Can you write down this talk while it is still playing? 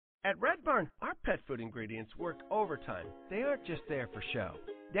At Red Barn, our pet food ingredients work overtime. They aren't just there for show.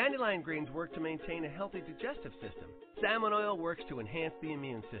 Dandelion greens work to maintain a healthy digestive system. Salmon oil works to enhance the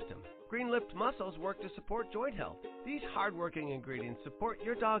immune system. Green-lipped mussels work to support joint health. These hard-working ingredients support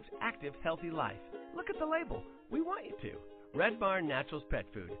your dog's active, healthy life. Look at the label. We want you to. Red Barn Naturals Pet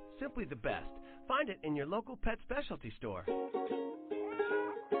Food. Simply the best. Find it in your local pet specialty store.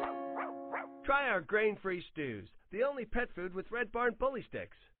 Try our grain-free stews. The only pet food with Red Barn bully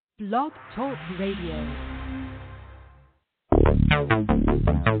sticks. Blog Talk Radio.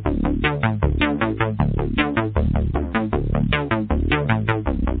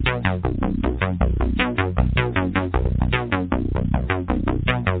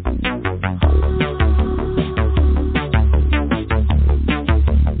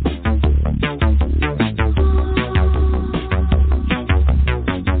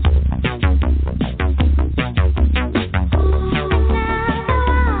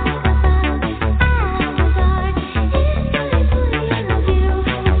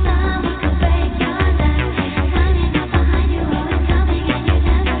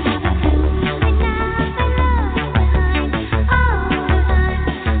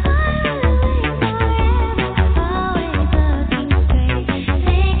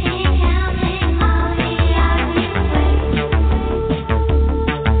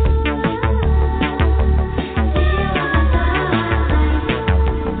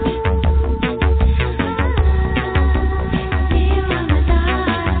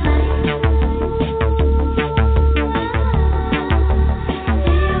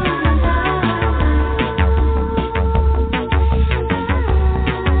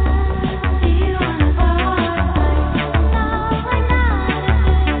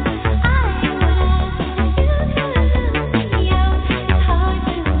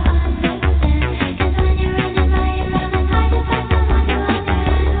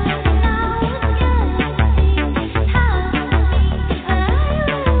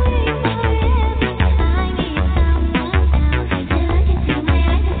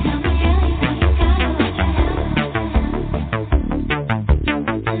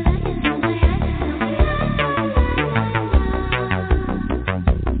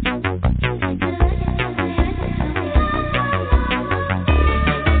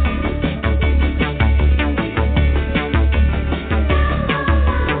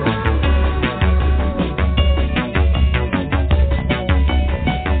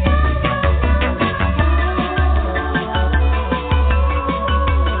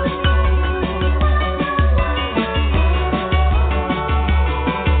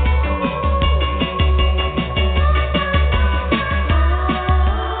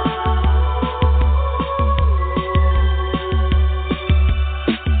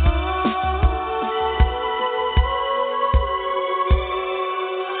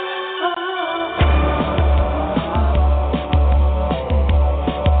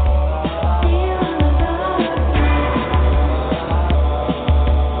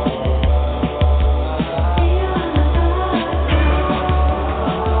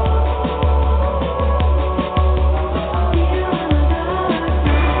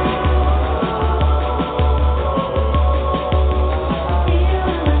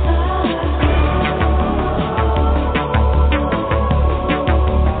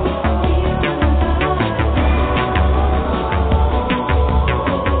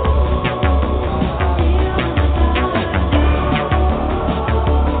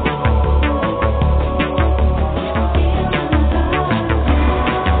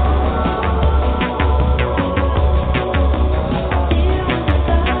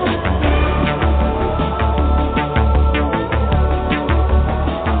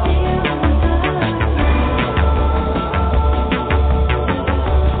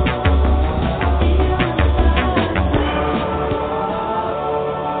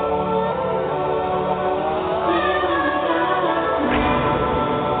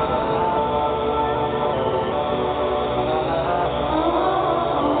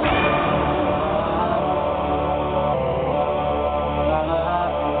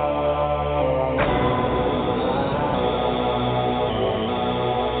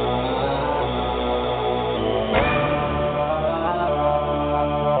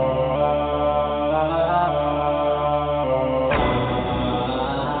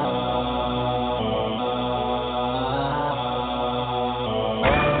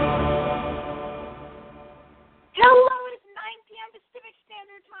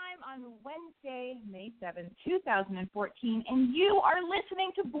 May 7th, 2014, and you are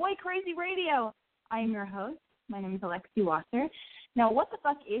listening to Boy Crazy Radio. I am your host, My name is Alexi Wasser. Now, what the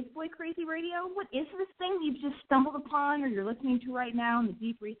fuck is Boy Crazy Radio? What is this thing you've just stumbled upon or you're listening to right now in the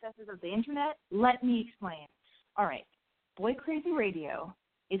deep recesses of the internet? Let me explain. All right. Boy Crazy Radio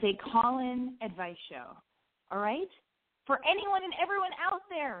is a call-in advice show. All right? For anyone and everyone out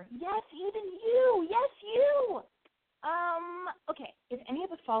there. Yes, even you. Yes, you. Okay. If any of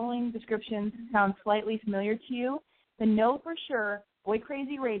the following descriptions sound slightly familiar to you, then know for sure Boy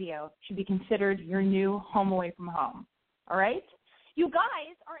Crazy Radio should be considered your new home away from home. All right? You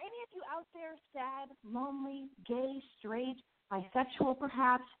guys, are any of you out there sad, lonely, gay, straight, bisexual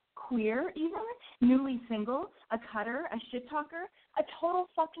perhaps, queer even, newly single, a cutter, a shit talker, a total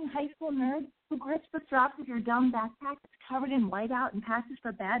fucking high school nerd who grips the straps of your dumb backpack that's covered in whiteout and passes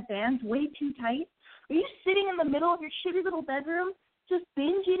for bad bands way too tight? Are you sitting in the middle of your shitty little bedroom just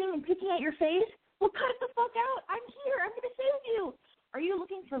binge eating and picking at your face? Well, cut the fuck out. I'm here. I'm going to save you. Are you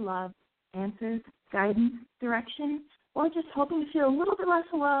looking for love, answers, guidance, direction, or just hoping to feel a little bit less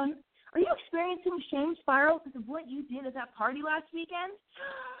alone? Are you experiencing shame spirals because of what you did at that party last weekend?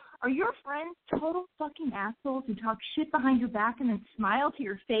 Are your friends total fucking assholes who talk shit behind your back and then smile to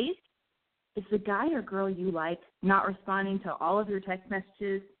your face? Is the guy or girl you like not responding to all of your text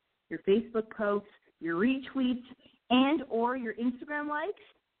messages, your Facebook posts, your retweets, and or your Instagram likes?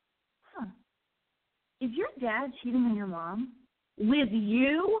 Is your dad cheating on your mom? With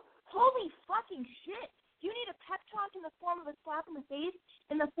you? Holy fucking shit. Do you need a pep talk in the form of a slap in the face,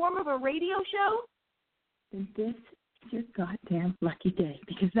 in the form of a radio show? Then this is your goddamn lucky day,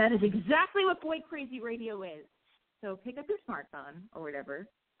 because that is exactly what Boy Crazy Radio is. So pick up your smartphone or whatever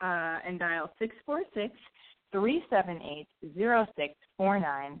and dial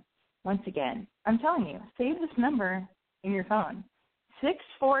 646-378-0649. Once again, I'm telling you, save this number in your phone.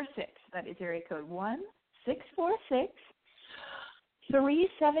 646, that is area code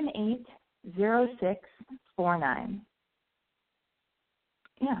 1-646-378-0649.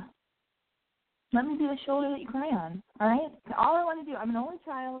 Yeah. Let me be the shoulder that you cry on, all right? All I want to do, I'm an only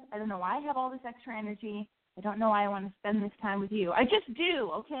child. I don't know why I have all this extra energy. I don't know why I want to spend this time with you. I just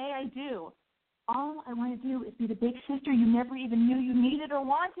do, okay? I do. All I want to do is be the big sister you never even knew you needed or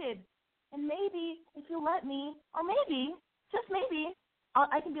wanted. And maybe, if you let me, or maybe, just maybe,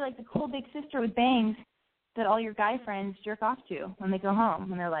 I can be like the cool big sister with bangs that all your guy friends jerk off to when they go home,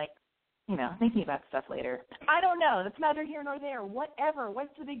 when they're like, you know, thinking about stuff later. I don't know. That's neither here nor there. Whatever.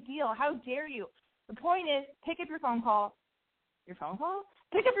 What's the big deal? How dare you? The point is, pick up your phone call. Your phone call?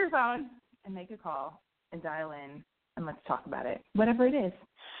 Pick up your phone and make a call and dial in and let's talk about it. Whatever it is.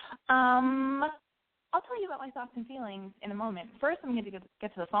 I'll tell you about my thoughts and feelings in a moment. First, I'm going to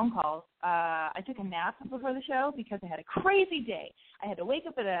get to the phone calls. I took a nap before the show because I had a crazy day. I had to wake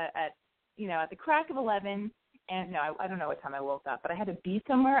up at the crack of 11, and no, I don't know what time I woke up, but I had to be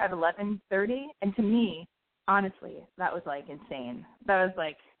somewhere at 11:30, and to me, honestly, that was like insane. That was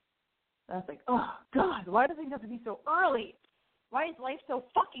like, oh God, why do things have to be so early? Why is life so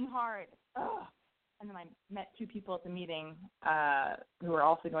fucking hard? Ugh. And then I met two people at the meeting who were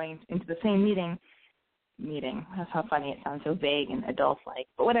also going into the same meeting. That's how funny it sounds, so vague and adult-like.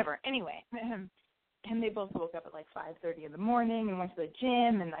 But whatever. Anyway, and they both woke up at like 5:30 in the morning and went to the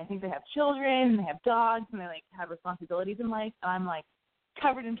gym, and I think they have children, and they have dogs, and they like have responsibilities in life. And I'm like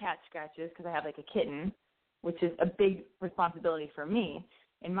covered in cat scratches because I have like a kitten, which is a big responsibility for me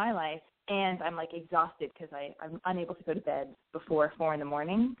in my life. And I'm like exhausted because I'm unable to go to bed before 4 in the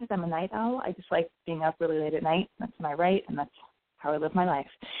morning because I'm a night owl. I just like being up really late at night. That's my right, and that's how I live my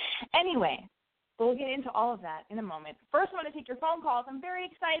life. Anyway. We'll get into all of that in a moment. First, I want to take your phone calls. I'm very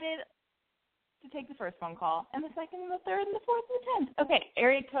excited to take the first phone call, and the second, and the third, and the fourth, and the 10th. Okay,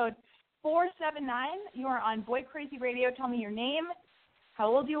 area code 479. You are on Boy Crazy Radio. Tell me your name, how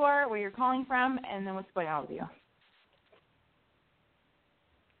old you are, where you're calling from, and then what's going on with you.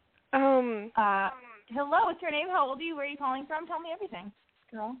 Hello, what's your name? How old are you? Where are you calling from? Tell me everything,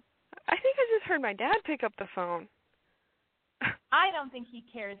 girl. I think I just heard my dad pick up the phone. I don't think he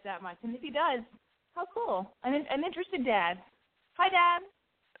cares that much, and if he does, how cool. An interested dad. Hi, Dad.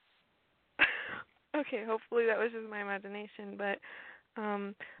 Okay, hopefully that was just my imagination, but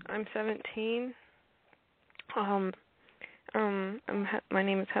I'm 17. My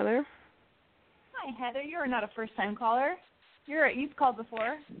name is Heather. Hi, Heather. You're not a first-time caller. You've called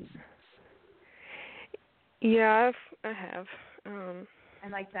before. Yeah, I have. I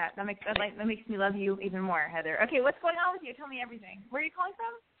like that. That makes me love you even more, Heather. Okay, what's going on with you? Tell me everything. Where are you calling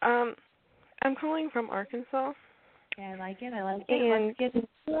from? I'm calling from Arkansas. Yeah, I like it. And let's get into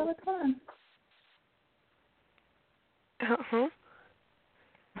what's going on.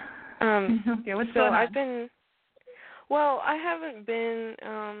 Okay, what's going on? I haven't been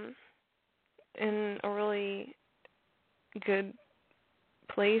in a really good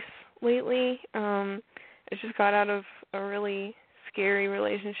place lately. I just got out of a really scary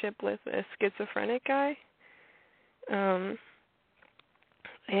relationship with a schizophrenic guy. And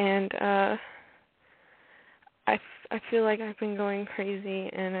I feel like I've been going crazy,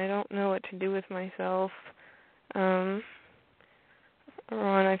 and I don't know what to do with myself. Ron,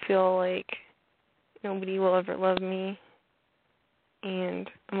 I feel like nobody will ever love me, and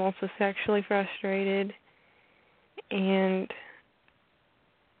I'm also sexually frustrated, and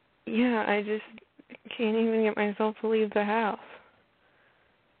yeah, I just can't even get myself to leave the house.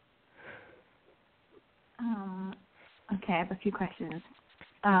 Okay, I have a few questions.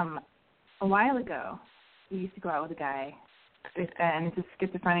 A while ago, you used to go out with a guy, and it's a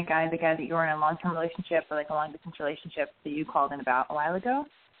schizophrenic guy, the guy that you were in a long-term relationship or like a long-distance relationship that you called in about a while ago?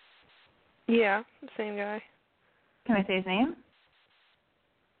 Yeah, same guy. Can I say his name?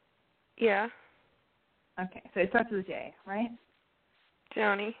 Yeah. Okay, so it starts with a J, right?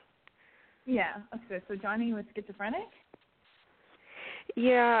 Johnny. Yeah, okay, so Johnny was schizophrenic?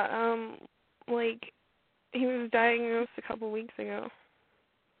 Yeah, like, he was diagnosed a couple weeks ago.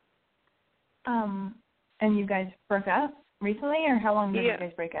 And you guys broke up recently, or how long did you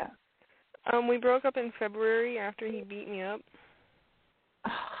guys break up? We broke up in February after he beat me up.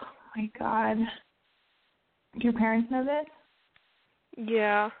 Oh, my God. Do your parents know this?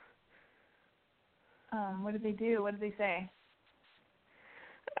 Yeah. What did they do? What did they say?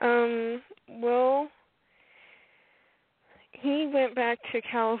 Well, he went back to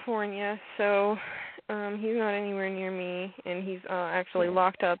California, so he's not anywhere near me, and he's actually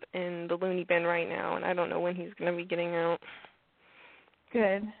locked up in the loony bin right now, and I don't know when he's going to be getting out.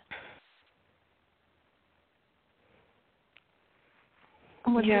 Good.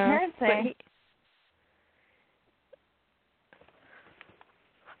 What did your parents say?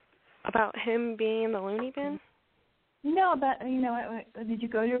 About him being in the loony bin? No, but did you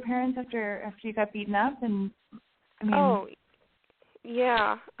go to your parents after you got beaten up? And I mean, oh,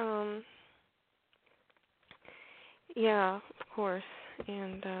 yeah, yeah, of course.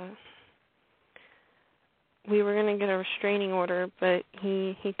 And we were going to get a restraining order, but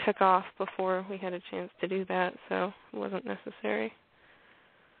he took off before we had a chance to do that, so it wasn't necessary.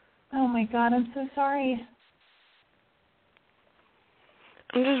 Oh my God, I'm so sorry.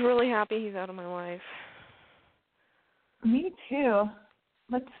 I'm just really happy he's out of my life. Me too.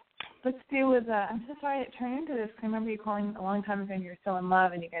 Let's do with. I'm so sorry it turned into this. I remember you calling a long time ago, and you were still in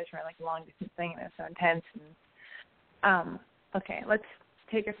love, and you guys were like a long distance thing, and it was so intense. And okay, let's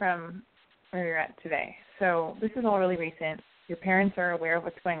take it from where you're at today. So this is all really recent. Your parents are aware of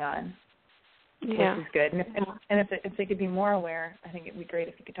what's going on, which is good. And if they could be more aware, I think it'd be great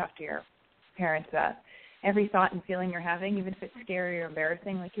if you could talk to your parents about every thought and feeling you're having, even if it's scary or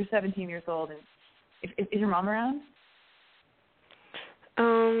embarrassing. Like, you're 17 years old, and is your mom around?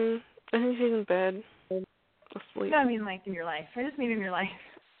 I think she's in bed, asleep. No, I mean, like, in your life. I just mean in your life.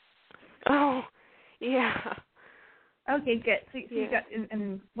 Oh, yeah. Okay, good. So you got,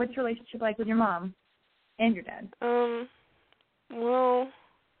 and what's your relationship like with your mom and your dad? Well,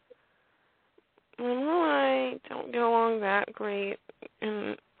 my mom and I don't get along that great,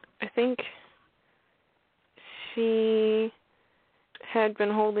 and I think she had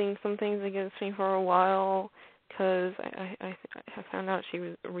been holding some things against me for a while, because I found out she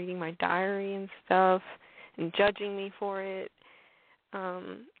was reading my diary and stuff and judging me for it.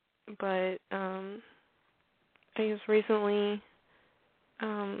 But I guess recently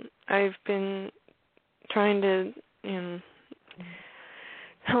I've been trying to,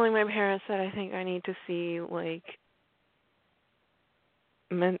 telling my parents that I think I need to see, like,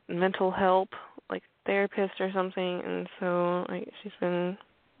 mental help, like therapist or something, and so she's been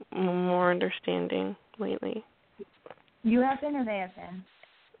more understanding lately. You have been, or they have been?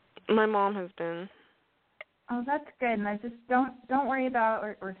 My mom has been. Oh, that's good. And I just don't worry about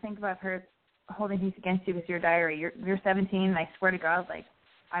or think about her holding things against you with your diary. You're 17, and I swear to God, like,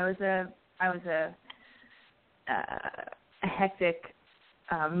 I was a hectic,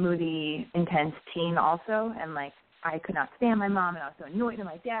 moody, intense teen also, and like, I could not stand my mom, and I was so annoyed at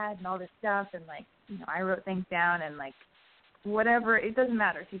my dad and all this stuff, and like, I wrote things down, and like, whatever, it doesn't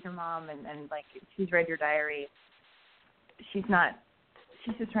matter. She's your mom, and like, she's read your diary. She's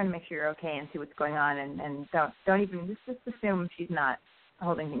just trying to make sure you're okay and see what's going on, and don't even just assume she's not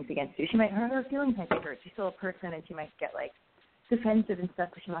holding things against you. Her feelings might be hurt. She's still a person, and she might get like defensive and stuff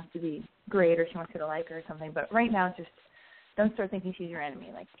because she wants to be great or she wants you to like her or something. But right now, just don't start thinking she's your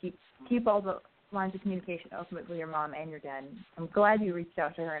enemy. Like, keep all the lines of communication ultimately with your mom and your dad. I'm glad you reached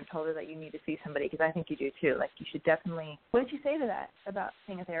out to her and told her that you need to see somebody, because I think you do too. Like, you should definitely. What did you say to that about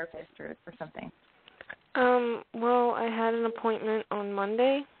seeing a therapist or something? Well, I had an appointment on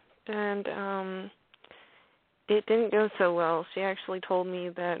Monday, and it didn't go so well. She actually told me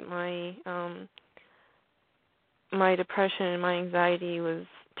that my depression and my anxiety was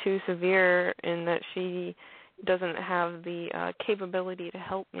too severe, and that she doesn't have the capability to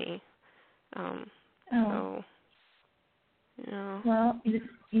help me. So, yeah. Well, you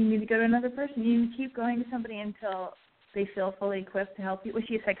need to go to another person. You keep going to somebody until they feel fully equipped to help you. Was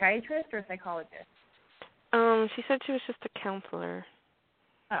she a psychiatrist or a psychologist? She said she was just a counselor.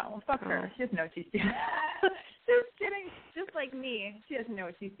 Oh, well, fuck her. She doesn't know what she's doing. Just kidding. Just like me. She doesn't know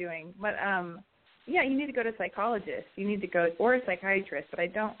what she's doing. But, yeah, you need to go to a psychologist. You need to go, or a psychiatrist. But I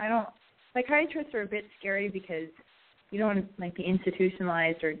don't, psychiatrists are a bit scary because you don't want to, like, be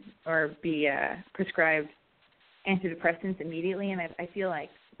institutionalized or be prescribed antidepressants immediately. And I feel like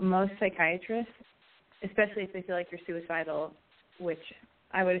most psychiatrists, especially if they feel like you're suicidal, which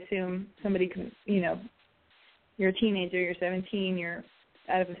I would assume somebody can, you know, you're a teenager, you're 17, you're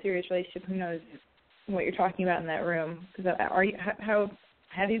out of a serious relationship, who knows what you're talking about in that room. Because how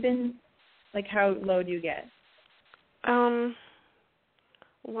have you been, like, how low do you get?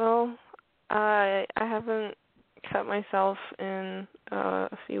 Well, I haven't cut myself in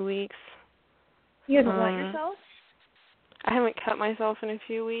a few weeks. You haven't what yourself? I haven't cut myself in a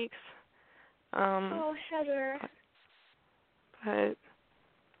few weeks. Oh, Heather. But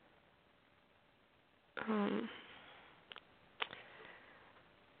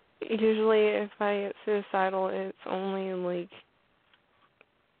usually if I get suicidal, it's only like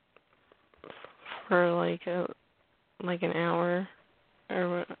for like an hour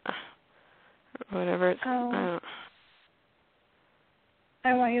or whatever. It's,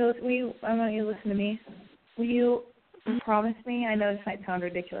 I want you to listen to me. Will you promise me? I know this might sound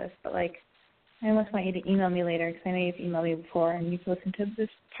ridiculous, but like, I almost want you to email me later, because I know you've emailed me before and you've listened to this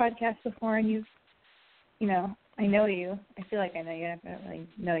podcast before, and you've, you know, I know you. I feel like I know you. I don't really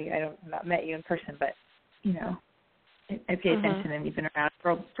know you. I've not met you in person, but, you know, I pay attention, and you've been around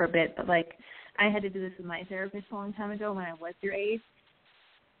for a bit. But, like, I had to do this with my therapist a long time ago when I was your age.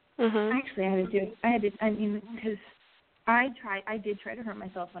 Actually, because I did try to hurt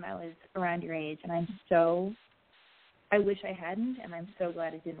myself when I was around your age, and I wish I hadn't, and I'm so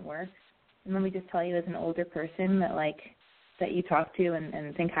glad it didn't work. And let me just tell you, as an older person that you talk to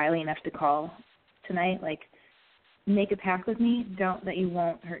and think highly enough to call tonight, like, make a pact with me, that you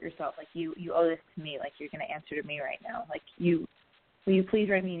won't hurt yourself. Like, you owe this to me. Like, you're going to answer to me right now. Like, will you please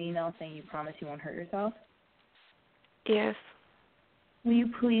write me an email saying you promise you won't hurt yourself? Yes. Will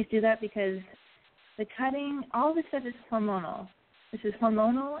you please do that? Because the cutting, all this stuff is hormonal. This is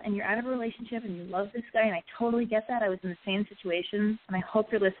hormonal, and you're out of a relationship, and you love this guy, and I totally get that. I was in the same situation, and I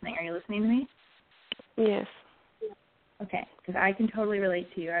hope you're listening. Are you listening to me? Yes. Okay, because I can totally relate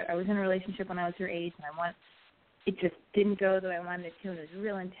to you. I was in a relationship when I was your age, and it just didn't go the way I wanted it to, and it was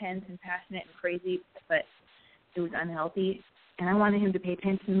real intense and passionate and crazy, but it was unhealthy, and I wanted him to pay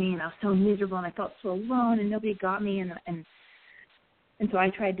attention to me, and I was so miserable, and I felt so alone, and nobody got me, and so I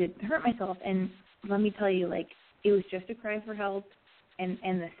tried to hurt myself, and let me tell you, like, it was just a cry for help, and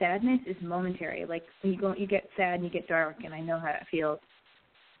the sadness is momentary. Like, when you get sad and you get dark, and I know how it feels,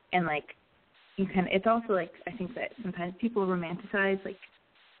 and, like, it's also, like, I think that sometimes people romanticize, like,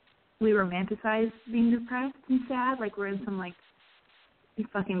 we romanticize being depressed and sad, like we're in some, like,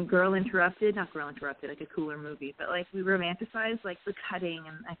 fucking not Girl Interrupted, like a cooler movie, but, like, we romanticize, like, the cutting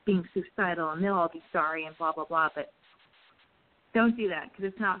and, like, being suicidal, and they'll all be sorry and blah, blah, blah, but don't do that, because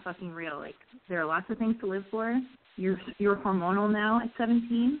it's not fucking real. Like, there are lots of things to live for. You're hormonal now at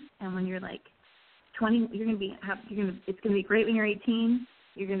 17, and when you're, like, 20, it's gonna be great when you're 18.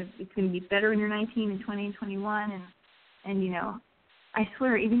 It's gonna be better when you're 19 and 20 and 21, and you know, I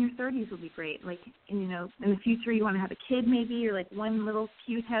swear, even your 30s will be great. Like, and, you know, in the future you want to have a kid maybe, or, like, one little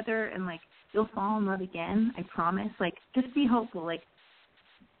cute Heather, and, like, you'll fall in love again. I promise. Like, just be hopeful. Like,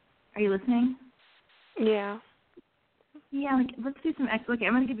 are you listening? Yeah. Yeah, like, let's do some okay,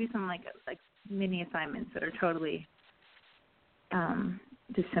 I'm going to give you some, like mini assignments that are totally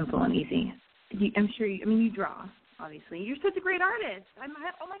just simple and easy. I'm sure you draw, obviously. You're such a great artist. Oh,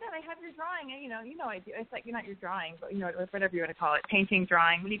 my God, I have your drawing. You know I do. It's like, you're not your drawing, but, you know, whatever you want to call it. Painting,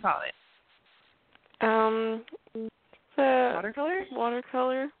 drawing, what do you call it? Watercolor?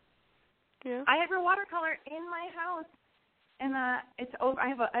 Watercolor. Yeah. I have your watercolor in my house. And it's over. I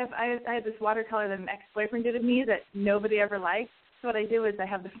have this watercolor that an ex-boyfriend did of me that nobody ever liked. So what I do is I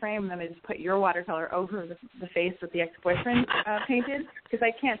have the frame, and then I just put your watercolor over the face that the ex-boyfriend painted, because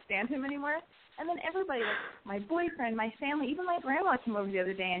I can't stand him anymore. And then everybody, like my boyfriend, my family, even my grandma came over the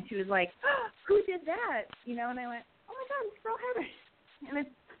other day, and she was like, oh, "Who did that?" You know, and I went, "Oh my God, it's girl Heather." And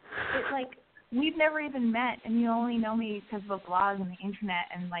it's like we've never even met, and you only know me because of a blog and the internet,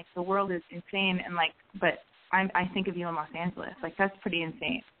 and like the world is insane, and like, but I think of you in Los Angeles, like that's pretty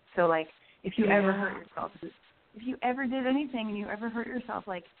insane. So like, if you ever hurt yourself, if you ever did anything and you ever hurt yourself,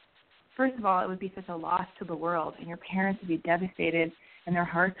 like, first of all, it would be such a loss to the world, and your parents would be devastated, and their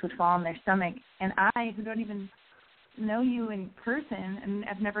hearts would fall in their stomach. And I, who don't even know you in person, and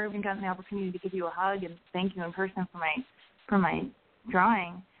I've never even gotten the opportunity to give you a hug and thank you in person for my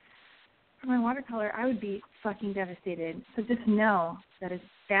drawing, for my watercolor, I would be fucking devastated. So just know that as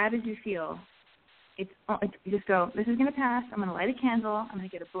bad as you feel, it's just go, this is going to pass. I'm going to light a candle. I'm going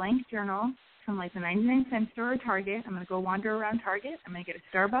to get a blank journal from like the 99-cent store or Target. I'm going to go wander around Target. I'm going to get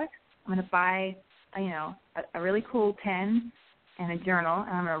a Starbucks. I'm going to buy, a really cool pen and a journal,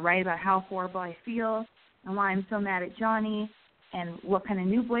 and I'm going to write about how horrible I feel and why I'm so mad at Johnny and what kind of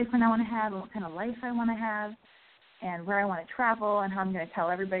new boyfriend I want to have and what kind of life I want to have and where I want to travel and how I'm going to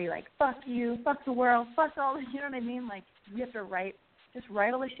tell everybody, like, fuck you, fuck the world, fuck all this, you know what I mean? Like, you have to just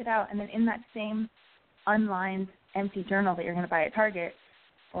write all this shit out, and then in that same unlined, empty journal that you're going to buy at Target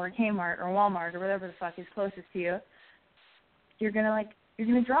or Kmart or Walmart or whatever the fuck is closest to you, you're going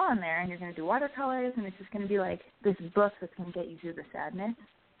to draw in there, and you're going to do watercolors, and it's just going to be like this book that's going to get you through the sadness.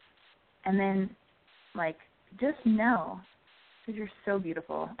 And then, like, just know, because you're so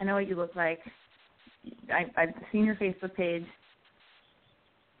beautiful. I know what you look like. I've seen your Facebook page.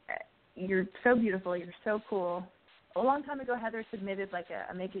 You're so beautiful. You're so cool. A long time ago, Heather submitted like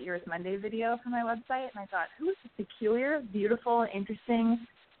a Make It Yours Monday video for my website, and I thought, who is this peculiar, beautiful, interesting,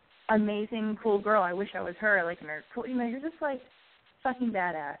 amazing, cool girl? I wish I was her. Like, you're just like fucking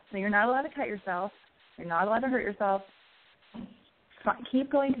badass. So you're not allowed to cut yourself. You're not allowed to hurt yourself.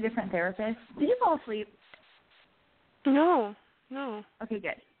 Keep going to different therapists. Did you fall asleep? No. Okay,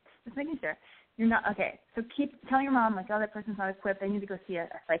 good. Just making sure. You're not, okay, so keep telling your mom, like, oh, that person's not equipped. They need to go see a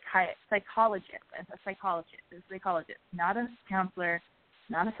psychologist, not a counselor,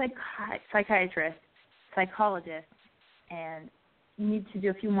 not a psychiatrist, psychologist. And you need to do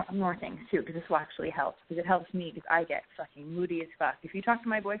a few more things, too, because this will actually help. Because it helps me, because I get fucking moody as fuck. If you talk to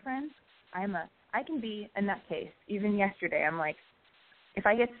my boyfriend, I can be a nutcase. Even yesterday, I'm like, if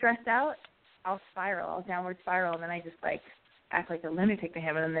I get stressed out, I'll downward spiral, and then I just, like, act like a lunatic to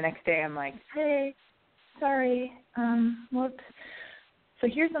him, and then the next day I'm like, hey, sorry, whoops. So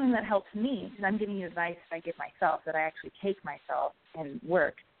here's something that helps me, because I'm giving you advice I give myself, that I actually take myself and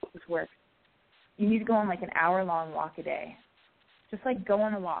work. You need to go on like an hour-long walk a day. Just like go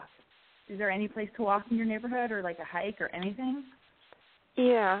on a walk. Is there any place to walk in your neighborhood, or like a hike or anything?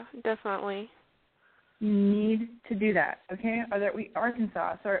 Yeah, definitely. You need to do that, okay?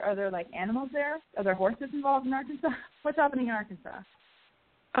 Arkansas, so are there, like, animals there? Are there horses involved in Arkansas? What's happening in Arkansas?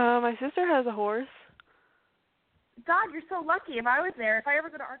 My sister has a horse. God, you're so lucky. If I was there, if I ever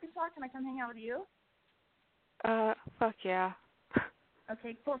go to Arkansas, can I come hang out with you? Fuck yeah.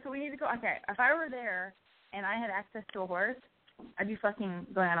 Okay, cool. So we need to go. Okay, if I were there and I had access to a horse, I'd be fucking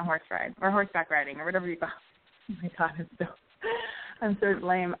going on a horse ride or horseback riding or whatever you call it. Oh, my God, I'm so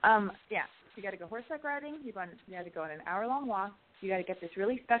lame. Yeah. You got to go horseback riding. You got to go on an hour-long walk. You got to get this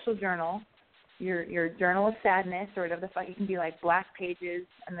really special journal, your journal of sadness or whatever the fuck. It can be like black pages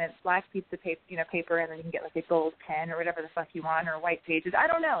and then black piece of paper, and then you can get like a gold pen or whatever the fuck you want, or white pages. I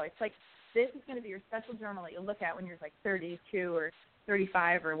don't know. It's like this is going to be your special journal that you'll look at when you're like 32 or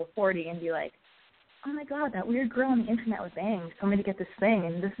 35 or 40 and be like, oh my God, that weird girl on the internet with bangs told me to get this thing,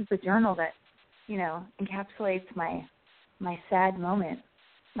 and this is the journal that, encapsulates my sad moment.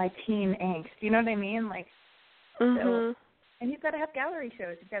 My teen angst. You know what I mean? Like, so, and you've got to have gallery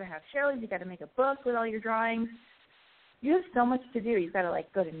shows. You've got to have shows. You've got to make a book with all your drawings. You have so much to do. You've got to, like,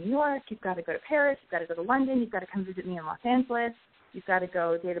 go to New York. You've got to go to Paris. You've got to go to London. You've got to come visit me in Los Angeles. You've got to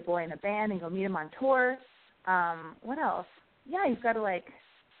go date a boy in a band and go meet him on tour. What else? Yeah, you've got to, like,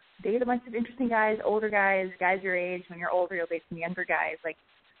 date a bunch of interesting guys, older guys your age. When you're older, you'll date some younger guys. Like,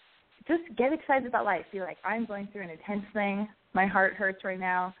 just get excited about life. Be like, I'm going through an intense thing. My heart hurts right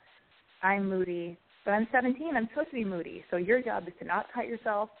now. I'm moody. But I'm 17. I'm supposed to be moody. So your job is to not cut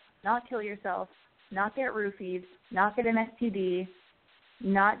yourself, not kill yourself, not get roofied, not get an STD,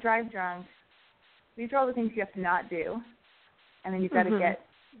 not drive drunk. These are all the things you have to not do. And then you've got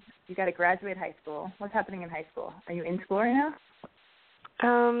to graduate high school. What's happening in high school? Are you in school right now?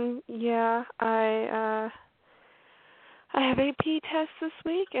 Yeah, I have AP tests this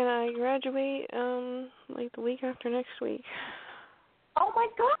week, and I graduate like the week after next week. Oh my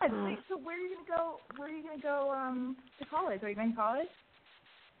God! Wait, so where are you gonna go? To college? Are you going to college?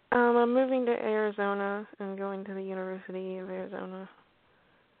 I'm moving to Arizona and going to the University of Arizona.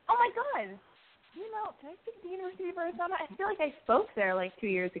 Oh my God! You know, did I speak at the University of Arizona? I feel like I spoke there like 2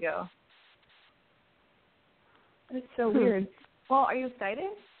 years ago. It's so weird. Well, are you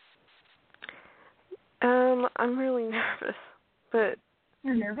excited? I'm really nervous, but...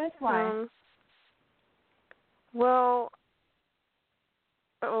 You're nervous? Why? Well,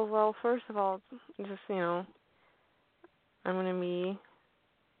 first of all, just, I'm going to be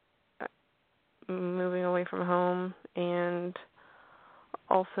moving away from home, and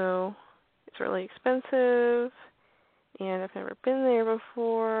also it's really expensive, and I've never been there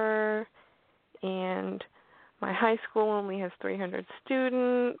before, and my high school only has 300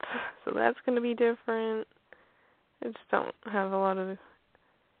 students, so that's going to be different. I just don't have a lot of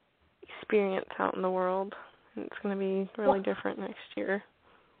experience out in the world, and it's going to be really different next year.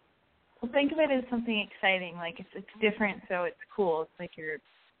 Well, think of it as something exciting. Like, it's different, so it's cool. It's like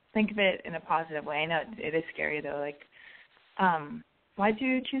think of it in a positive way. I know it is scary, though. Like, why'd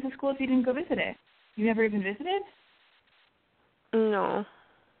you choose a school if you didn't go visit it? You never even visited? No.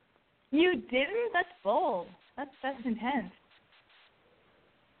 You didn't? That's bold. That's intense.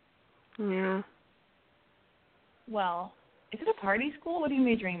 Yeah. Well, is it a party school? What are you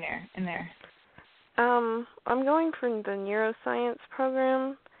majoring in there? I'm going for the neuroscience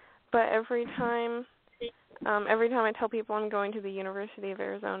program, but every time I tell people I'm going to the University of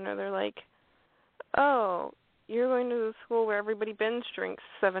Arizona, they're like, "Oh, you're going to the school where everybody binge drinks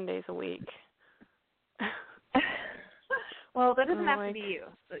 7 days a week." Well, that doesn't have to be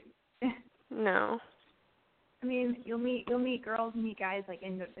you. No. I mean, you'll meet girls and meet guys like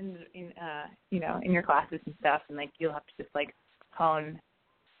in your classes and stuff, and like you'll have to just like hone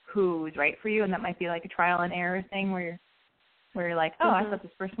who's right for you, and that might be like a trial and error thing where you're like, oh, I thought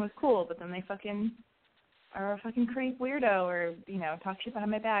this person was cool, but then they fucking are a fucking creep weirdo, or talk shit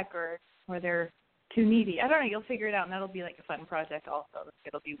behind my back, or they're too needy. I don't know. You'll figure it out, and that'll be like a fun project. Also,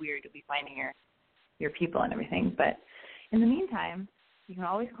 it'll be weird. You'll be finding your people and everything. But in the meantime, you can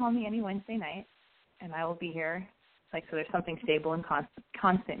always call me any Wednesday night, and I will be here. Like, so there's something stable and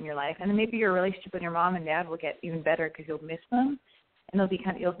constant in your life, and then maybe your relationship with your mom and dad will get even better because you'll miss them, and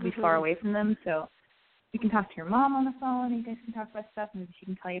you'll be far away from them. So you can talk to your mom on the phone, and you guys can talk about stuff, and she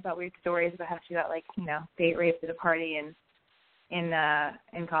can tell you about weird stories about how she got date raped at a party in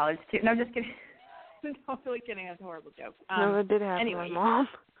college too. No, just kidding. I'm totally kidding. That's a horrible joke. No, it did happen to my mom.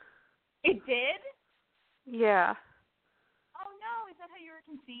 It did? Yeah. Oh no, is that how you were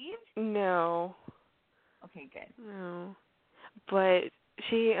conceived? No. Okay, good. No. But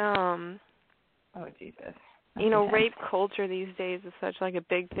she oh Jesus. Rape culture these days is such like a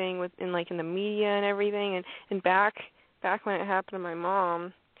big thing in the media and everything, and back when it happened to my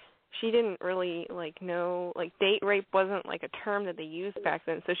mom, she didn't really know date rape wasn't like a term that they used back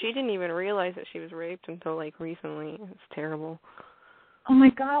then, so she didn't even realize that she was raped until recently. It's terrible. Oh my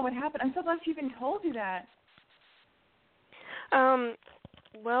God, what happened? I'm so glad she even told you that.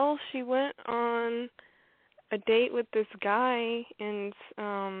 Well, she went on a date with this guy, and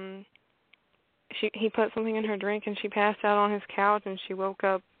he put something in her drink, and she passed out on his couch, and she woke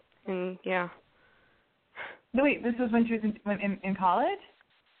up, and yeah. Wait, this was when she was in college?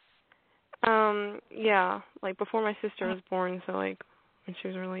 Yeah, before my sister was born, so when she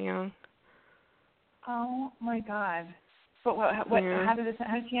was really young. Oh my God! But what? Yeah. How did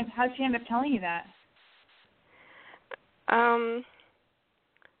she end up telling you that?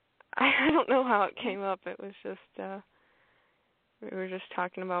 I don't know how it came up. It was just we were just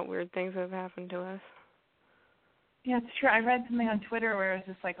talking about weird things that have happened to us. Yeah, it's true. I read something on Twitter where it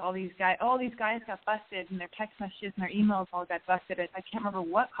was just all these guys got busted, and their text messages and their emails all got busted. I can't remember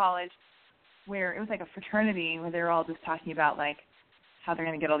what college, where it was like a fraternity where they were all just talking about how they're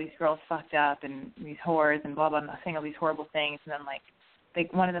going to get all these girls fucked up and these whores and blah blah blah, saying all these horrible things, and then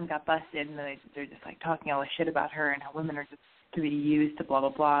one of them got busted, and they're just talking all this shit about her and how women are just to be used to blah blah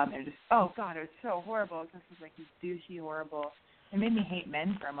blah, and they're just, oh God, it was so horrible. This was this douchey, horrible. It made me hate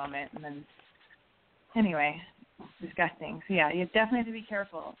men for a moment, and then anyway, disgusting. So yeah, you definitely have to be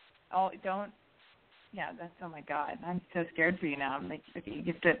careful. That's, oh my God, I'm so scared for you now. You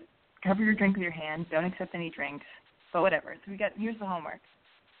have to cover your drink with your hand. Don't accept any drinks. But whatever. So here's the homework.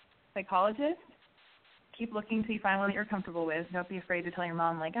 Psychologist, keep looking until you find one that you're comfortable with. Don't be afraid to tell your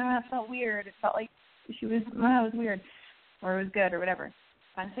mom it felt weird. It felt like it was weird, or it was good, or whatever.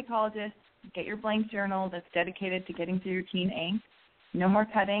 Find a psychologist. Get your blank journal that's dedicated to getting through your teen angst. No more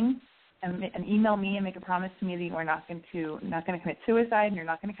cutting. And email me and make a promise to me that you are not going to commit suicide and you're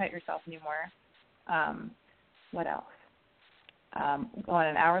not going to cut yourself anymore. What else? Go on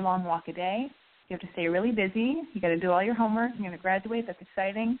an hour-long walk a day. You have to stay really busy. You got to do all your homework. You're going to graduate. That's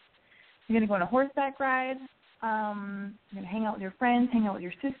exciting. You're going to go on a horseback ride. You're going to hang out with your friends, hang out with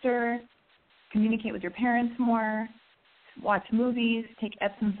your sister, communicate with your parents more, watch movies, take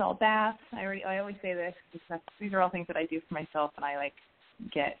Epsom salt baths. I always say this because these are all things that I do for myself, and I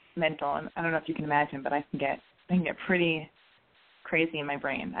get mental. And I don't know if you can imagine, but I can get pretty crazy in my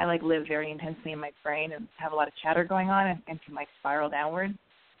brain. I live very intensely in my brain and have a lot of chatter going on and can spiral downward.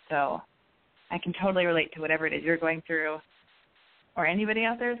 So I can totally relate to whatever it is you're going through or anybody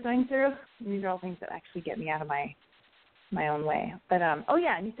out there is going through. These are all things that actually get me out of my own way. But, and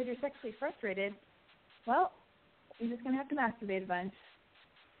you said you're sexually frustrated. Well, you're just going to have to masturbate a bunch.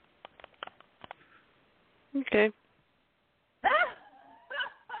 Okay.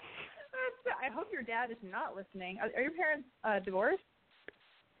 I hope your dad is not listening. Are your parents divorced?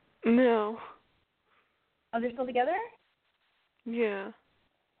 No. Oh, they're still together? Yeah.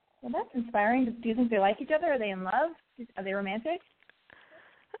 Well, that's inspiring. Do you think they like each other? Are they in love? Are they romantic?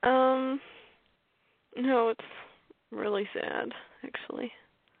 No, it's really sad, actually.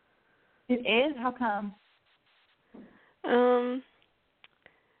 It is? How come?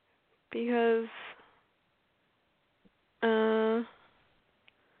 Because,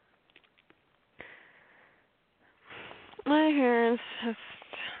 my parents just,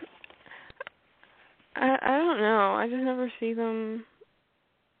 I don't know, I just never see them,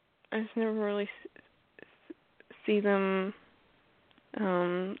 I just never really see them,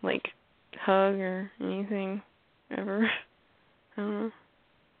 hug or anything, ever. I don't know.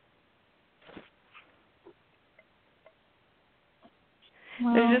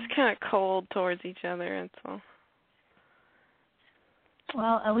 Well, they're just kind of cold towards each other, that's all.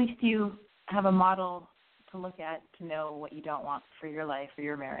 Well, at least you have a model to look at to know what you don't want for your life or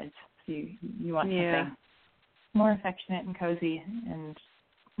your marriage. So you want something more affectionate and cozy and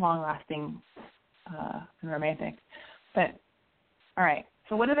long-lasting and romantic. But, all right.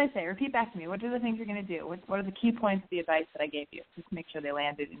 So what did I say? Repeat back to me. What are the things you're going to do? What are the key points of the advice that I gave you? Just to make sure they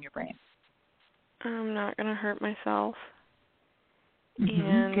landed in your brain. I'm not going to hurt myself. Mm-hmm.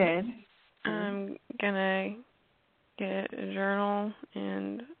 And good. I'm going to get a journal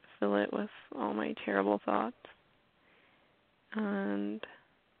and fill it with all my terrible thoughts. And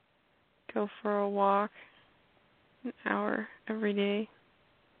go for a walk an hour every day.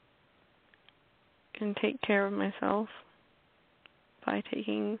 And take care of myself by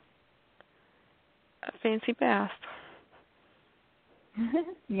taking a fancy bath.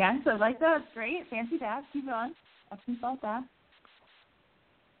 Yes, I like that. It's great. Fancy bath. Keep going. Epsom salt bath.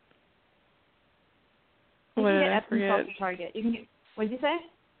 What did I forget? Epsom salt Target. You can get. What did you say?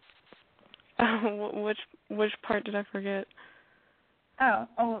 Which part did I forget? I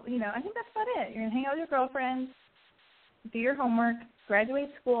think that's about it. You're gonna hang out with your girlfriends, do your homework,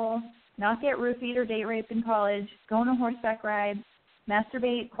 graduate school, not get roofied or date raped in college, go on a horseback ride,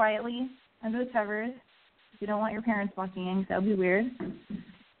 masturbate quietly under the covers if you don't want your parents walking in, because that would be weird.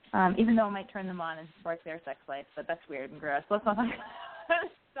 Even though it might turn them on and spark their sex life, but that's weird and gross. Let's not talk about that.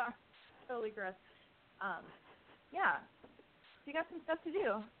 Sorry. Totally gross. Yeah. So you got some stuff to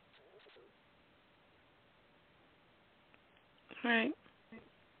do. All right.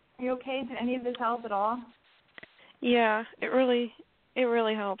 Are you okay? Did any of this help at all? Yeah, it really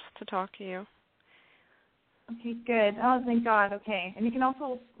helps to talk to you. Okay, good. Oh, thank God. Okay. And you can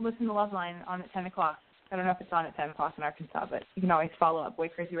also listen to Love Line on at 10 o'clock. I don't know if it's on at 10 o'clock in Arkansas, but you can always follow up Boy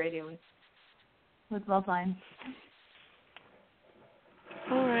Crazy Radio with Love Line.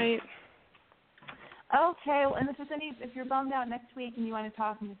 All right. Okay. Well, and if you're bummed out next week and you want to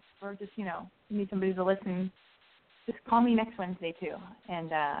talk or just, you need somebody to listen, just call me next Wednesday, too.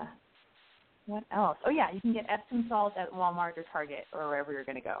 And what else? Oh, yeah, you can get Epsom salt at Walmart or Target or wherever you're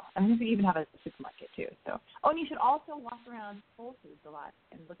going to go. I mean, you even have a supermarket, too. So, and you should also walk around Whole Foods a lot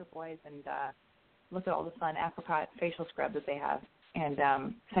and look at boys and look at all the fun apricot facial scrub that they have and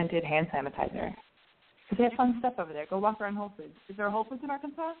scented hand sanitizer. Because they have fun stuff over there. Go walk around Whole Foods. Is there a Whole Foods in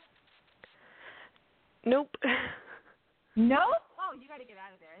Arkansas? Nope. No? Oh, you got to get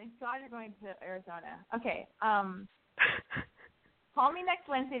out of there. Thank God you're going to Arizona. Okay. Call me next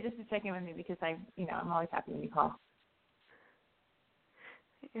Wednesday just to check in with me because I'm always happy when you call.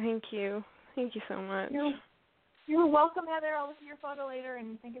 Thank you. Thank you so much. You're welcome, Heather. I'll look at your photo later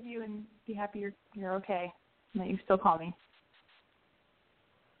and think of you and be happy you're okay and that you still call me.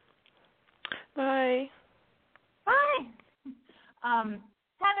 Bye. Bye.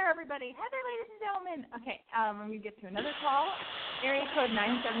 Heather, everybody. Heather, ladies and gentlemen. Okay, I'm going to get to another call. Area code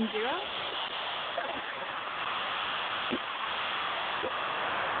 970.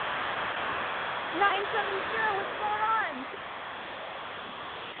 970, what's going on?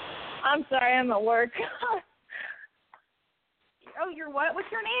 I'm sorry, I'm at work. Oh, you're what?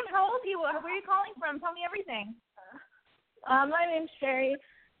 What's your name? How old are you? Where are you calling from? Tell me everything. My name's Sherry.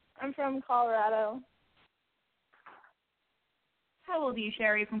 I'm from Colorado. How old are you,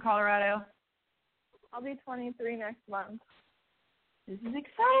 Sherry, from Colorado? I'll be 23 next month. This is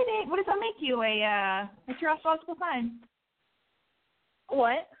exciting. What does that make you? What's your astrological sign?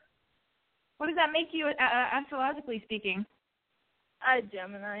 What? What does that make you, astrologically speaking?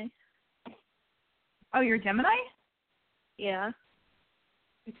 Gemini. Oh, you're a Gemini? Yeah.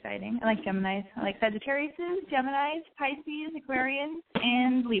 Exciting. I like Geminis. I like Sagittarius, Geminis, Pisces, Aquarians,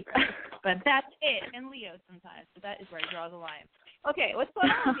 and Libra. But that's it. And Leo sometimes. But that is where I draw the line. Okay, what's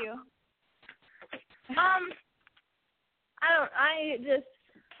going on with you? I just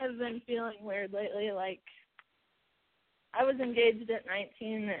have been feeling weird lately. Like, I was engaged at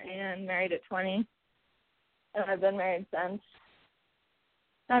 19 and married at 20, and I've been married since.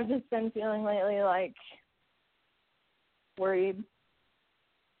 I've just been feeling lately, like, worried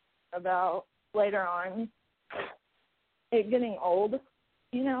about later on it getting old,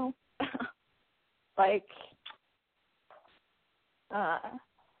 you know? Like,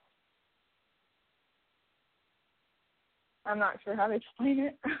 I'm not sure how to explain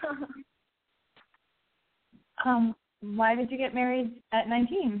it. Why did you get married at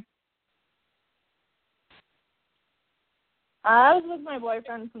 19? I was with my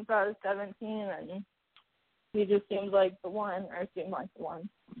boyfriend since I was 17, and he just seemed like the one, or seemed like the one.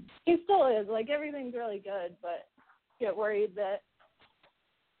 He still is. Like, everything's really good, but I get worried that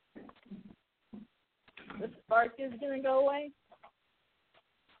the spark is going to go away.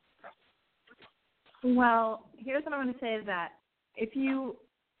 Well, here's what I'm going to say is that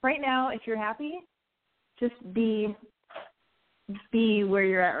right now, if you're happy, just be where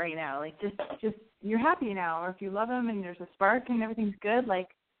you're at right now. Like, just you're happy now. Or if you love him and there's a spark and everything's good, like,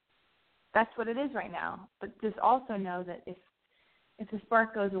 that's what it is right now. But just also know that if the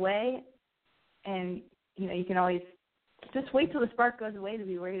spark goes away, and, you know, you can always just wait till the spark goes away to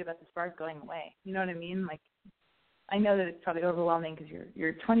be worried about the spark going away. You know what I mean? Like, I know that it's probably overwhelming because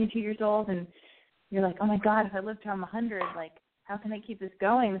you're 22 years old and you're like, oh my God, if I live till I'm 100, like, how can I keep this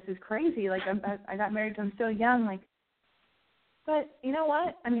going? This is crazy. Like, I got married till I'm so young. Like, but you know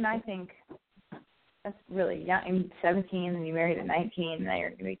what? I mean, I think that's really young. I'm 17 and you married at 19, and now you're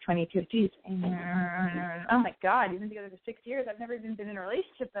going to be 22. Jeez. Oh my God, you've been together for 6 years. I've never even been in a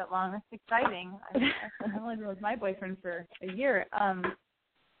relationship that long. That's exciting. I've only been with my boyfriend for a year.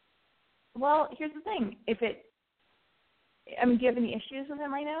 Well, here's the thing. Do you have any issues with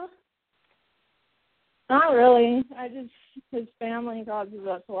him right now? Not really. His family causes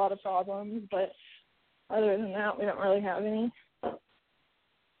us a lot of problems, but other than that, we don't really have any.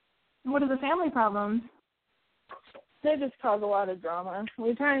 What are the family problems? They just cause a lot of drama.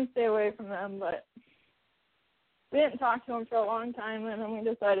 We try and stay away from them, but we didn't talk to them for a long time, and then we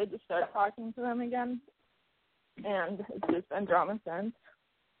decided to start talking to them again, and it's just been drama since.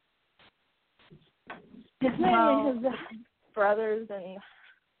 It's mainly his brothers and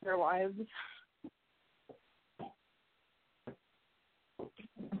their wives.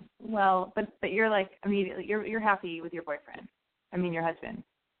 Well, but you're like immediately you're happy with your boyfriend. I mean, your husband.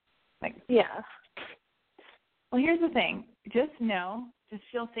 Like, yeah. Well, here's the thing. Just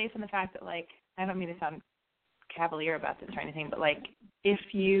feel safe in the fact that, like, I don't mean to sound cavalier about this or anything, but, like, if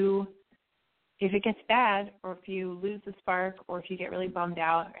it gets bad, or if you lose the spark, or if you get really bummed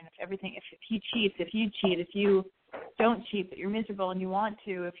out, and if he cheats, if you cheat, if you don't cheat but you're miserable and you want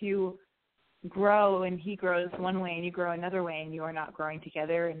to, if you grow and he grows one way and you grow another way and you are not growing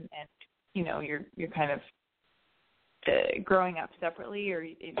together, and you know, you're kind of growing up separately, or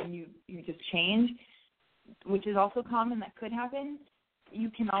you just change, which is also common, that could happen,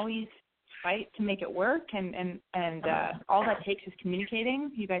 you can always fight to make it work, and all that takes is communicating.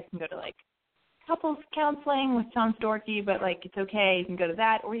 You guys can go to, like, couples counseling, which sounds dorky, but, like, it's okay. You can go to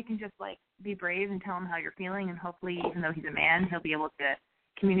that, or you can just, like, be brave and tell him how you're feeling, and hopefully, even though he's a man, he'll be able to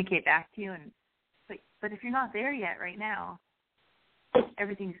communicate back to you. But if you're not there yet right now,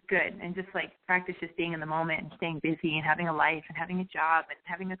 everything's good, and just, like, practice just being in the moment and staying busy and having a life and having a job and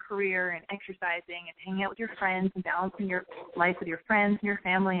having a career and exercising and hanging out with your friends and balancing your life with your friends and your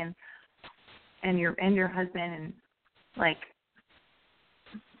family and your husband, and, like,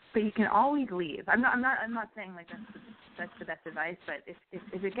 but you can always leave. I'm not saying, like, that's the best advice, but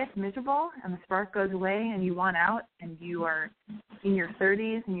if it gets miserable and the spark goes away and you want out and you are in your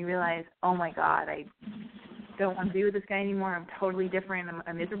 30s and you realize, oh my God, I don't want to be with this guy anymore, I'm totally different,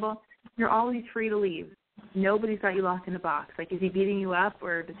 I'm miserable, you're always free to leave. Nobody's got you locked in a box. Like, is he beating you up,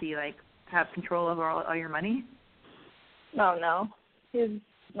 or does he, like, have control over all your money? No. He's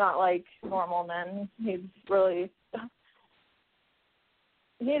not like normal men. He's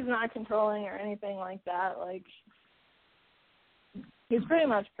not controlling or anything like that. Like, he's pretty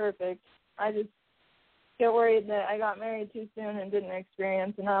much perfect. I just get worried that I got married too soon and didn't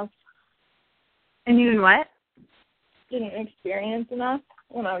experience enough. And you did what? Didn't experience enough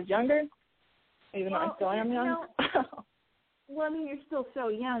when I was younger, even though I still am young. Well, I mean, you're still so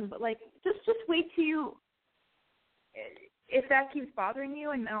young, but, like, just wait till you, if that keeps bothering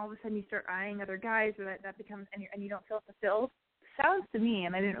you and all of a sudden you start eyeing other guys or that becomes, and you don't feel fulfilled, sounds to me,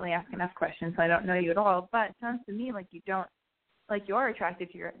 and I didn't really ask enough questions, so I don't know you at all, but it sounds to me like you don't, like you are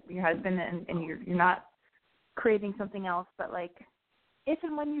attracted to your husband and you're not craving something else, but, like, if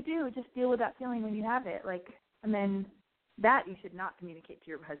and when you do, just deal with that feeling when you have it, like, and then that you should not communicate to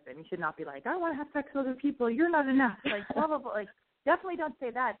your husband. You should not be like, I want to have sex with other people. You're not enough. Like, blah, blah, blah. Like, definitely don't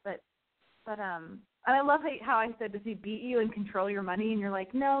say that. But and I love how I said, does he beat you and control your money? And you're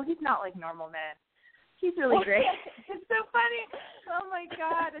like, no, he's not like normal men. He's really great. It's so funny. Oh, my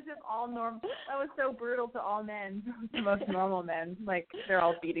God. As if all normal. That was so brutal to all men, to most normal men. Like, they're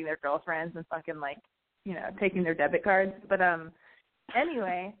all beating their girlfriends and fucking, like, you know, taking their debit cards. But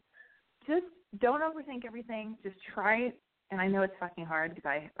anyway, just don't overthink everything. Just try it. And I know it's fucking hard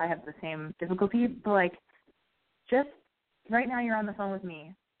because I have the same difficulty. But, like, just right now you're on the phone with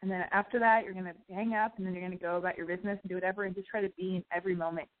me. And then after that, you're going to hang up, and then you're going to go about your business and do whatever, and just try to be in every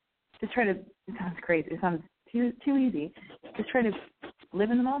moment. Just try to, it sounds crazy. It sounds too easy. Just try to live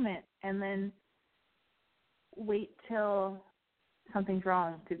in the moment and then wait till something's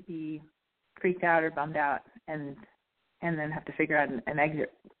wrong to be freaked out or bummed out and then have to figure out an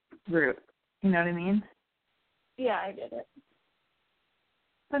exit route. You know what I mean? Yeah, I get it.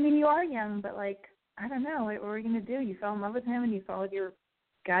 I mean, you are young, but, like, I don't know. What are you going to do? You fell in love with him and you followed your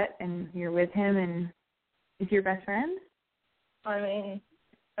gut and you're with him and is he your best friend? I mean,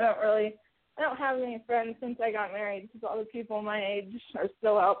 I don't have any friends since I got married because all the people my age are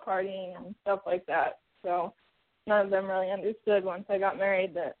still out partying and stuff like that. So none of them really understood once I got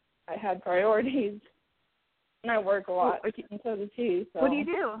married that I had priorities. And I work a lot, and so does he. So. What do you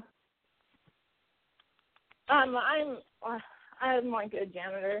do? I'm like a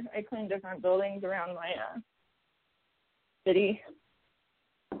janitor. I clean different buildings around my city.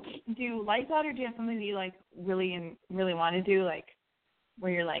 Do you like that, or do you have something that you like really want to do, like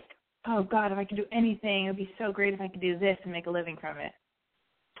where you're like, oh God, if I could do anything, it would be so great if I could do this and make a living from it?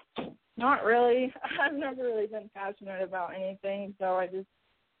 Not really. I've never really been passionate about anything, so I just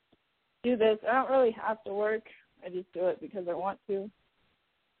do this. I don't really have to work. I just do it because I want to.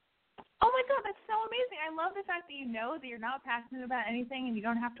 Oh, my God, that's so amazing. I love the fact that you know that you're not passionate about anything and you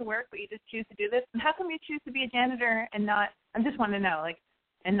don't have to work, but you just choose to do this. And how come you choose to be a janitor and not, I just want to know, like,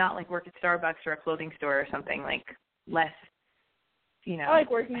 and not, like, work at Starbucks or a clothing store or something, like, less, you know. I like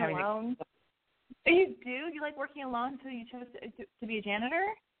working alone. You do? You like working alone, so you chose to be a janitor?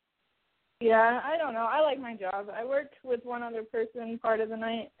 Yeah, I don't know. I like my job. I work with one other person part of the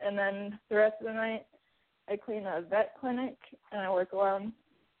night, and then the rest of the night I clean a vet clinic, and I work alone.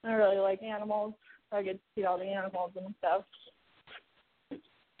 I really like animals, so I get to see all the animals and stuff.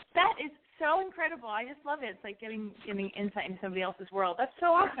 That is so incredible. I just love it. It's like getting insight into somebody else's world. That's so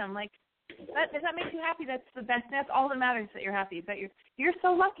awesome. Like, that makes you happy. That's the best. That's all that matters, that you're happy. That you're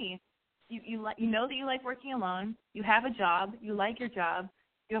so lucky. You know that you like working alone. You have a job. You like your job.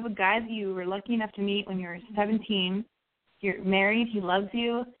 You have a guy that you were lucky enough to meet when you were 17. You're married. He loves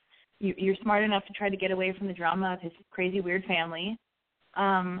you. You're smart enough to try to get away from the drama of his crazy, weird family.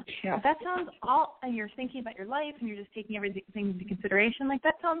 Yeah. That sounds all, and you're thinking about your life, and you're just taking everything into consideration. Like,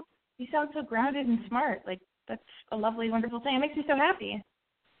 you sound so grounded and smart. Like, that's a lovely, wonderful thing. It makes me so happy.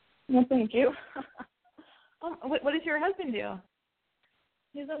 Well, thank you. What does your husband do?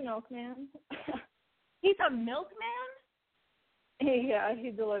 He's a milkman. He's a milkman? Yeah,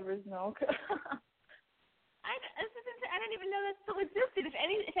 he delivers milk. I didn't even know that still existed. If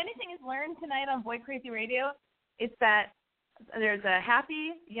anything is learned tonight on Boy Crazy Radio, it's that there's a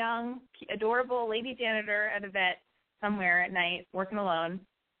happy, young, adorable lady janitor at a vet somewhere at night working alone.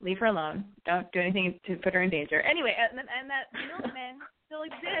 Leave her alone. Don't do anything to put her in danger. Anyway, and that milkman still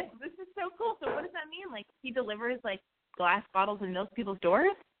exists. This is so cool. So what does that mean? Like, he delivers, like, glass bottles of milk to people's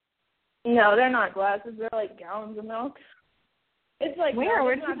doors? No, they're not glasses. They're like gallons of milk. It's like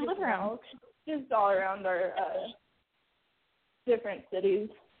where does he deliver them? Just all around our different cities.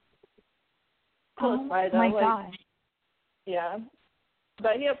 Oh my gosh! Yeah,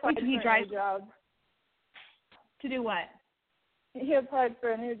 but he applied for a new job. To do what? He applied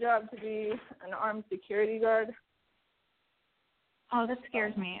for a new job to be an armed security guard. Oh, that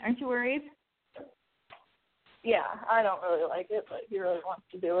scares me. Aren't you worried? Yeah, I don't really like it, but he really wants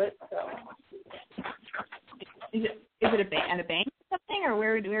to do it. So. Is it at a bank or something, or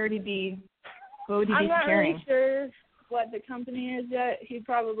where would he be? What would he be I'm not securing? really sure what the company is yet. He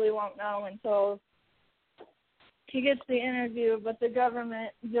probably won't know until he gets the interview. But the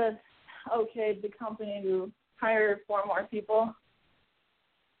government just okayed the company to hire 4 more people,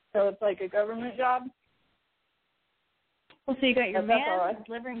 so it's like a government job. Well, so you got your But man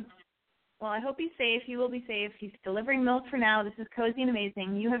delivering. Well, I hope he's safe. He will be safe. He's delivering milk for now. This is cozy and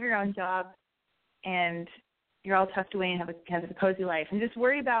amazing. You have your own job, and you're all tucked away and have a cozy life. And just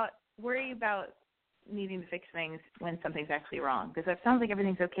worry about needing to fix things when something's actually wrong, because it sounds like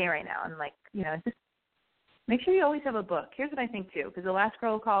everything's okay right now. And just make sure you always have a book. Here's what I think too, because the last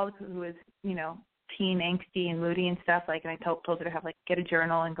girl called who was teen angsty and moody and stuff, and I told her to have get a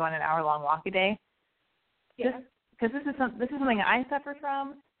journal and go on an hour-long walk a day. Yeah. Because this is something that I suffer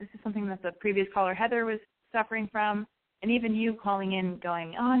from. This is something that the previous caller, Heather, was suffering from. And even you calling in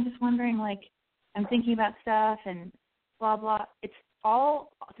going, oh, I'm just wondering, I'm thinking about stuff and blah, blah. It's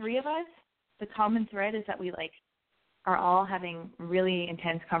all 3 of us. The common thread is that we, are all having really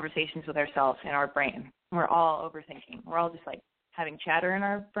intense conversations with ourselves in our brain. We're all overthinking. We're all just, having chatter in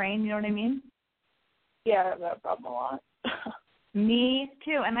our brain. You know what I mean? Yeah, I have that problem a lot. Me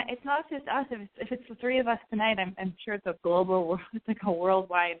too, and it's not just us. If it's the 3 of us tonight, I'm sure it's a global, it's like a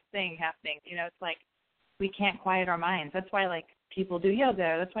worldwide thing happening. It's we can't quiet our minds. That's why people do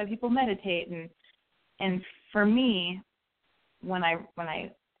yoga. That's why people meditate. And for me, when I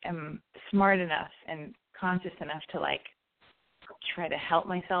am smart enough and conscious enough to try to help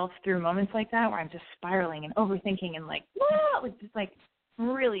myself through moments like that, where I'm just spiraling and overthinking and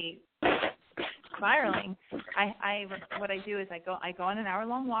really spiraling, what I do is I go on an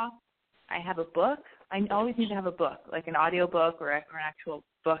hour-long walk. I have a book. I always need to have a book, an audio book or an actual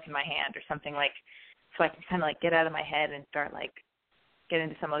book in my hand or something, so I can kind of get out of my head and start get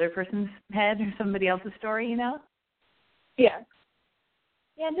into some other person's head or somebody else's story, Yeah.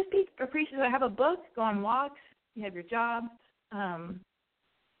 Yeah, and just be appreciative. Have a book, go on walks, you have your job, and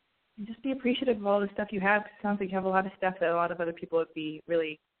just be appreciative of all the stuff you have, 'cause it sounds like you have a lot of stuff that a lot of other people would be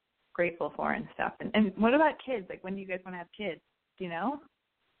really grateful for and stuff. And what about kids? When do you guys want to have kids? Do you know?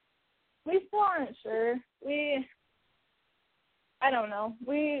 We still aren't sure. I don't know.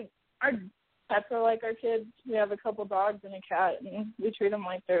 Our pets are like our kids. We have a couple dogs and a cat, and we treat them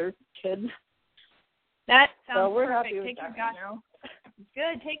like they're kids. That sounds so we're perfect. happy with that right now.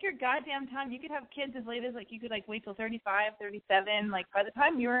 Good. Take your goddamn time. You could have kids as late as you could wait till 35, 37. By the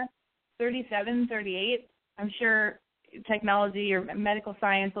time you're 37, 38, I'm sure technology or medical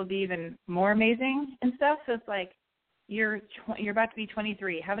science will be even more amazing and stuff. So it's you're about to be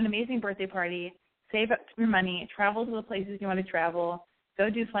 23. Have an amazing birthday party. Save up your money. Travel to the places you want to travel. Go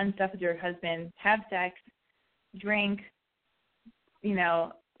do fun stuff with your husband. Have sex. Drink.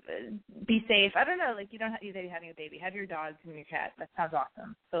 Be safe. I don't know. You don't have you having a baby. Have your dogs and your cat. That sounds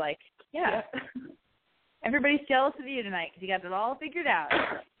awesome. So yeah. Everybody's jealous of you tonight because you got it all figured out.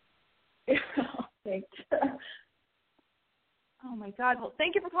 Thanks. Oh, my God. Well,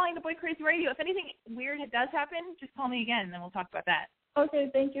 thank you for calling the Boy Crazy Radio. If anything weird does happen, just call me again, and then we'll talk about that.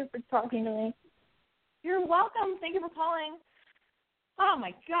 Okay, thank you for talking to me. You're welcome. Thank you for calling. Oh,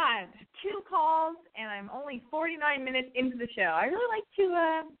 my God. 2 calls, and I'm only 49 minutes into the show. I really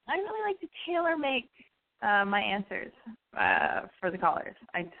like to tailor-make my answers for the callers.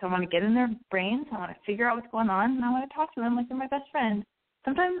 I want to get in their brains. I want to figure out what's going on, and I want to talk to them like they're my best friend.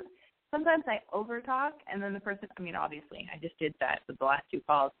 Sometimes I over-talk, and then the person, obviously, I just did that with the last 2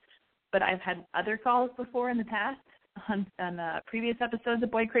 calls, but I've had other calls before in the past on previous episodes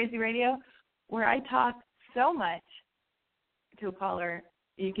of Boy Crazy Radio where I talk so much to a caller,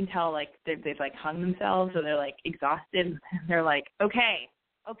 you can tell, they've hung themselves or they're, exhausted, and they're okay,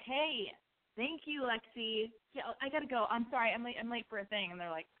 thank you, Lexi. Yeah, I got to go. I'm sorry, I'm late for a thing, and they're,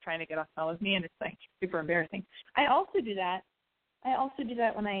 trying to get off the phone with me, and it's, super embarrassing. I also do that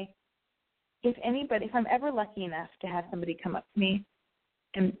when if I'm ever lucky enough to have somebody come up to me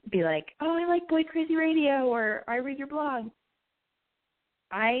and be oh, I like Boy Crazy Radio, or I read your blog,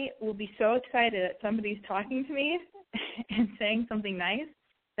 I will be so excited that somebody's talking to me and saying something nice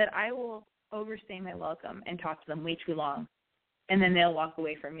that I will overstay my welcome and talk to them way too long, and then they'll walk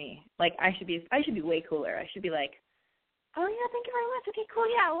away from me. I should be way cooler. I should be oh yeah, thank you very much. Okay, cool.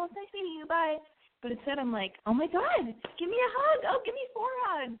 Yeah, well, it's nice meeting you. Bye. But instead, I'm oh my God, give me a hug. Oh, give me 4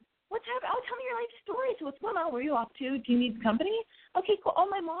 hugs. What's happening? Oh, tell me your life story. So what's going on? Where are you off to? Do you need company? Okay, cool. Oh,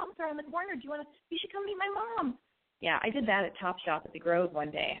 my mom's around the corner. You should come meet my mom. Yeah, I did that at Topshop at the Grove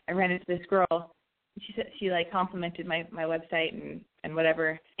one day. I ran into this girl. She said she complimented my website and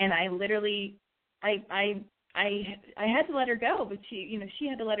whatever. And I literally, I I had to let her go, but she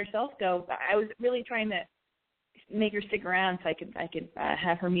had to let herself go. I was really trying to make her stick around so I could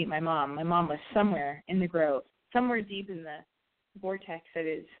have her meet my mom. My mom was somewhere in the Grove, somewhere deep in the vortex that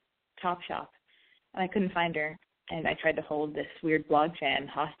is Top Shop, and I couldn't find her. And I tried to hold this weird blog fan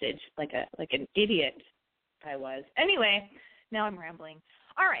hostage like an idiot I was. Anyway, now I'm rambling.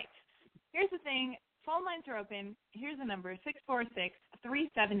 All right, here's the thing. Phone lines are open. Here's the number,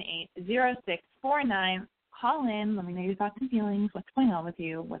 646-378-0649. Call in. Let me know your thoughts and feelings. What's going on with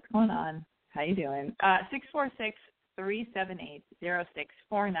you? What's going on? How you doing?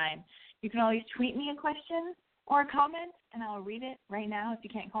 646-378-0649. You can always tweet me a question or a comment, and I'll read it right now if you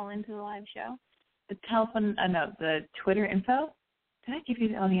can't call into the live show. The telephone, the Twitter info. Did I give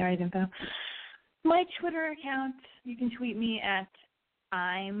you all the right info? My Twitter account, you can tweet me at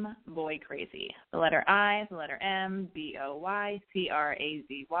I'm Boy Crazy. The letter I, the letter M, BOYCRAZY.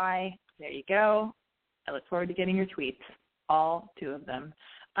 There you go. I look forward to getting your tweets, all 2 of them.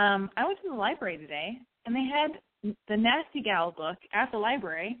 I went to the library today, and they had the Nasty Gal book at the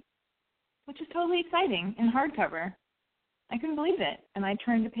library, which is totally exciting, in hardcover. I couldn't believe it. And I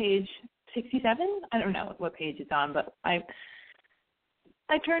turned to page 67. I don't know what page it's on, but I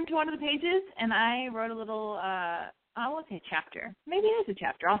turned to one of the pages, and I wrote a little, I won't say a chapter. Maybe it is a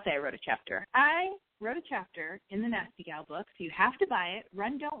chapter. I'll say I wrote a chapter. I wrote a chapter in the Nasty Gal book, so you have to buy it.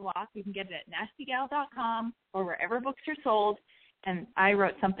 Run, Don't Walk. You can get it at nastygal.com or wherever books are sold. And I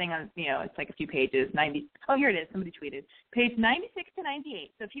wrote something on, it's like a few pages, 90. Oh, here it is. Somebody tweeted. Page 96 to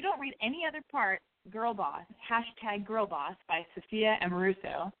 98. So if you don't read any other part, Girl Boss, #Girl Boss by Sophia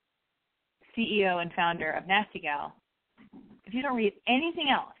Amoruso, CEO and founder of Nasty Gal. If you don't read anything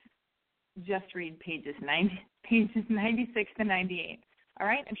else, just read pages 96 to 98. All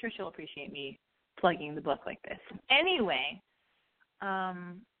right? I'm sure she'll appreciate me plugging the book like this. Anyway,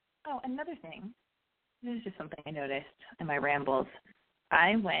 another thing. This is just something I noticed in my rambles.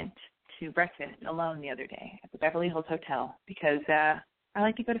 I went to breakfast alone the other day at the Beverly Hills Hotel because I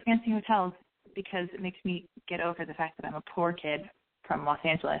like to go to fancy hotels because it makes me get over the fact that I'm a poor kid from Los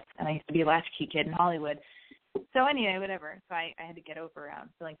Angeles, and I used to be a latchkey kid in Hollywood. So anyway, whatever. So I had to get over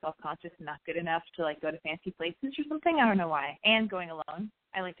feeling self-conscious and not good enough to, go to fancy places or something. I don't know why. And going alone.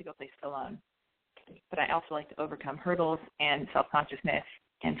 I like to go places alone. But I also like to overcome hurdles and self-consciousness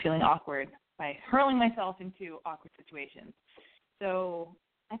and feeling awkward by hurling myself into awkward situations. So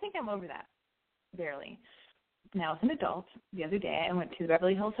I think I'm over that, barely. Now, as an adult, the other day I went to the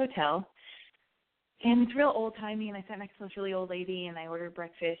Beverly Hills Hotel, and it's real old-timey, and I sat next to this really old lady, and I ordered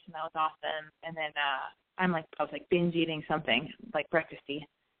breakfast, and that was awesome. And then I was binge-eating something, breakfasty.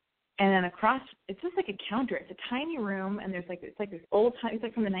 And then across, it's just like a counter. It's a tiny room, and it's this old-time,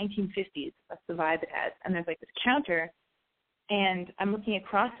 it's from the 1950s. That's the vibe it has. And there's this counter, and I'm looking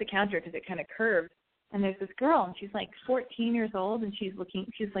across the counter because it kind of curved, and there's this girl, and she's 14 years old, and she's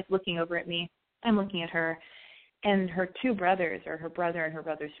looking over at me. I'm looking at her, and her 2 brothers, or her brother and her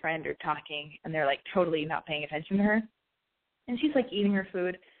brother's friend, are talking, and they're totally not paying attention to her. And she's eating her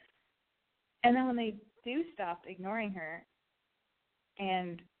food. And then when they do stop ignoring her,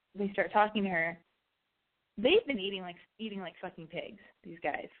 and they start talking to her, they've been eating like fucking pigs, these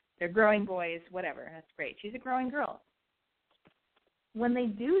guys. They're growing boys, whatever. That's great. She's a growing girl. When they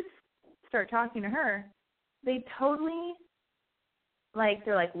do start talking to her, they totally,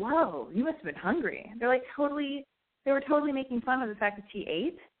 they're whoa, you must have been hungry. They were totally making fun of the fact that she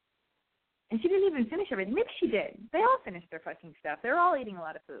ate. And she didn't even finish everything. Maybe she did. They all finished their fucking stuff. They were all eating a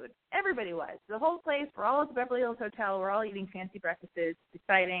lot of food. Everybody was. The whole place, we're all at the Beverly Hills Hotel. We're all eating fancy breakfasts,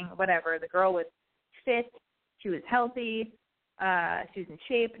 exciting, whatever. The girl was fit. She was healthy. She was in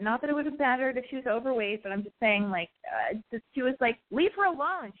shape. Not that it would have mattered if she was overweight, but I'm just saying, she was leave her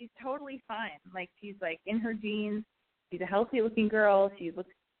alone. She's totally fine. She's in her jeans. She's a healthy-looking girl. She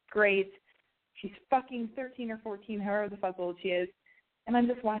looks great. She's fucking 13 or 14, however the fuck old she is. And I'm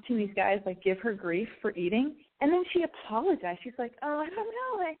just watching these guys, give her grief for eating. And then she apologized. She's like, oh, I don't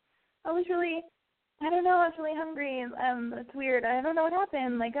know. I was really hungry. And it's weird. I don't know what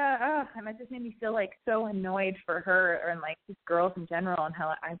happened. And that just made me feel, so annoyed for her and, just girls in general and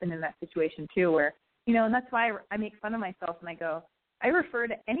how I've been in that situation, too, where, and that's why I make fun of myself and I go,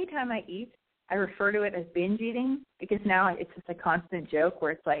 any time I eat, I refer to it as binge eating because now it's just a constant joke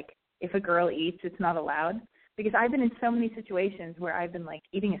where it's if a girl eats, it's not allowed. Because I've been in so many situations where I've been,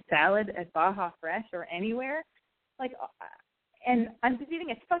 eating a salad at Baja Fresh or anywhere, and I'm just eating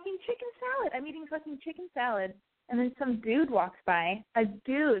a fucking chicken salad. I'm eating fucking chicken salad, and then some dude walks by, a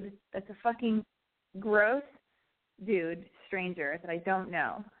dude that's a fucking gross dude, stranger that I don't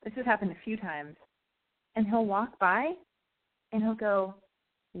know. This has happened a few times. And he'll walk by, and he'll go,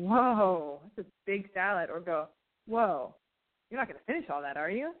 whoa, that's a big salad, or go, whoa, you're not going to finish all that, are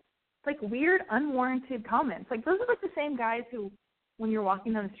you? It's like weird, unwarranted comments. Like those are like the same guys who, when you're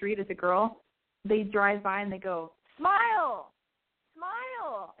walking down the street as a girl, they drive by and they go, smile,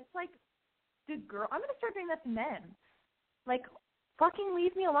 smile. It's like, dude, girl, I'm going to start doing that to men. Like, fucking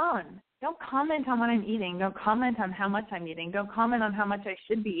leave me alone. Don't comment on what I'm eating. Don't comment on how much I'm eating. Don't comment on how much I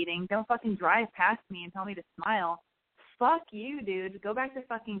should be eating. Don't fucking drive past me and tell me to smile. Fuck you, dude. Go back to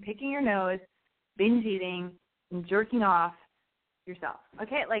fucking picking your nose, binge eating, and jerking off yourself.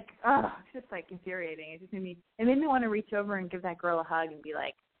 Okay? Like, ugh, it's just, like, infuriating. It made me want to reach over and give that girl a hug and be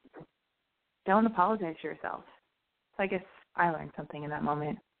like, don't apologize to yourself. So I guess I learned something in that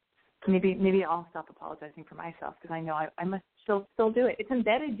moment. Maybe I'll stop apologizing for myself because I know I must still do it. It's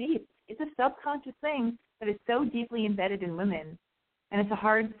embedded deep. It's a subconscious thing that is so deeply embedded in women, and it's a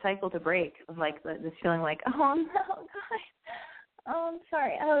hard cycle to break of like this feeling like, oh no, God, oh I'm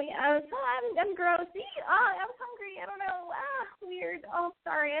sorry, oh yeah, I'm gross. I was hungry. I don't know. Weird. Oh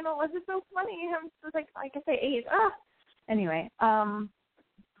sorry. I know. Was it so funny? I was like, I guess I ate. Anyway,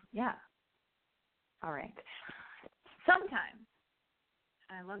 yeah. All right. Sometimes.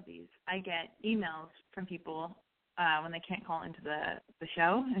 I love these. I get emails from people when they can't call into the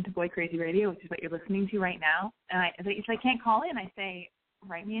show, into Boy Crazy Radio, which is what you're listening to right now. And if I can't call in, I say,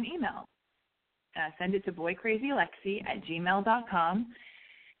 write me an email. Send it to boycrazylexi@gmail.com.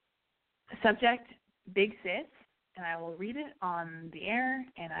 Subject, Big Sis, and I will read it on the air,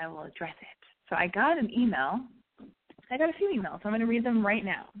 and I will address it. So I got an email. I got a few emails, so I'm going to read them right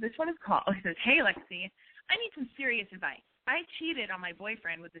now. This one is called, it says, hey, Lexi, I need some serious advice. I cheated on my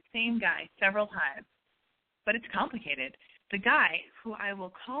boyfriend with the same guy several times, but it's complicated. The guy, who I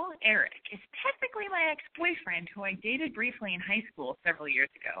will call Eric, is technically my ex-boyfriend who I dated briefly in high school several years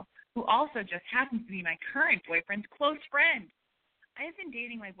ago, who also just happens to be my current boyfriend's close friend. I have been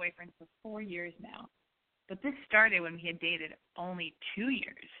dating my boyfriend for 4 years now, but this started when we had dated only 2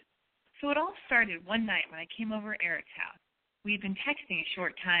 years. So it all started one night when I came over at Eric's house. We had been texting a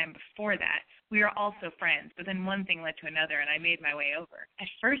short time before that. We were also friends, but then one thing led to another, and I made my way over. At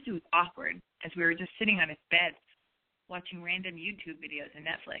first, it was awkward, as we were just sitting on his bed, watching random YouTube videos and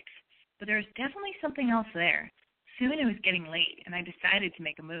Netflix. But there was definitely something else there. Soon it was getting late, and I decided to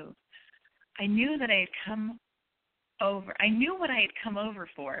make a move. I knew what I had come over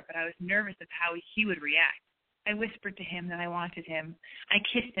for, but I was nervous of how he would react. I whispered to him that I wanted him. I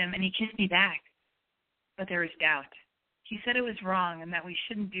kissed him, and he kissed me back. But there was doubt. He said it was wrong and that we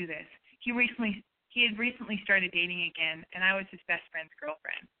shouldn't do this. He had recently started dating again, and I was his best friend's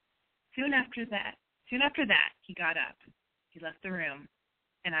girlfriend. Soon after that, he got up. He left the room,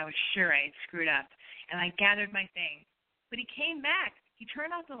 and I was sure I had screwed up, and I gathered my things. But he came back. He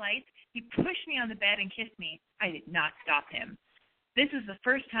turned off the lights. He pushed me on the bed and kissed me. I did not stop him. This was the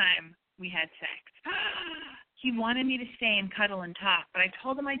first time we had sex. He wanted me to stay and cuddle and talk, but I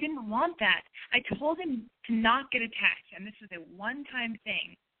told him I didn't want that. I told him to not get attached, and this was a one-time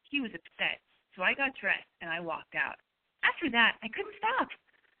thing. He was upset, so I got dressed, and I walked out. After that, I couldn't stop.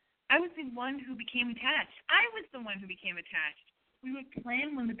 I was the one who became attached. We would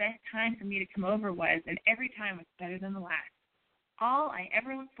plan when the best time for me to come over was, and every time was better than the last. All I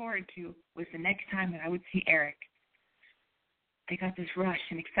ever looked forward to was the next time that I would see Eric. I got this rush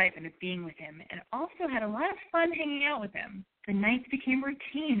and excitement of being with him, and also had a lot of fun hanging out with him. The nights became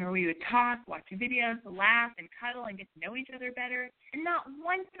routine where we would talk, watch videos, laugh, and cuddle and get to know each other better. And not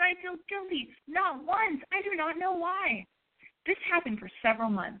once did I feel guilty. Not once. I do not know why. This happened for several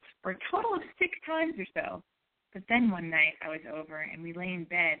months, for a total of 6 times or so. But then one night I was over, and we lay in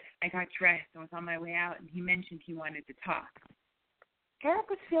bed. I got dressed and was on my way out, and he mentioned he wanted to talk. Eric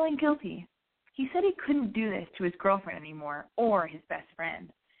was feeling guilty. He said he couldn't do this to his girlfriend anymore, or his best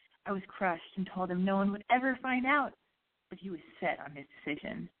friend. I was crushed and told him no one would ever find out, but he was set on his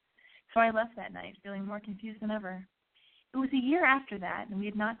decision. So I left that night feeling more confused than ever. It was a year after that, and we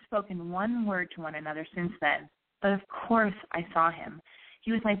had not spoken one word to one another since then. But of course I saw him.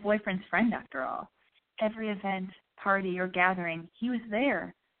 He was my boyfriend's friend after all. Every event, party, or gathering, he was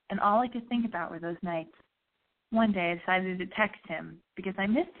there, and all I could think about were those nights. One day I decided to text him because I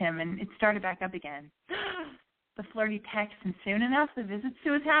missed him, and it started back up again. The flirty texts, and soon enough the visits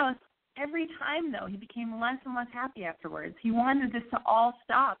to his house. Every time, though, he became less and less happy afterwards. He wanted this to all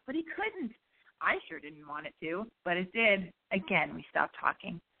stop, but he couldn't. I sure didn't want it to, but it did. Again, we stopped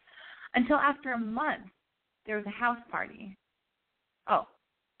talking. Until after a month, there was a house party.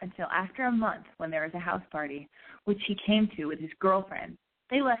 Until after a month when there was a house party, which he came to with his girlfriend.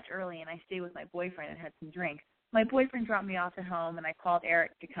 They left early, and I stayed with my boyfriend and had some drinks. My boyfriend dropped me off at home, and I called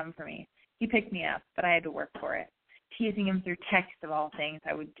Eric to come for me. He picked me up, but I had to work for it. teasing him through text of all things.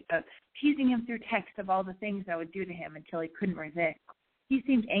 Teasing him through text of all the things I would do to him until he couldn't resist. He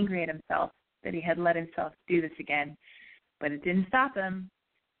seemed angry at himself that he had let himself do this again, but it didn't stop him.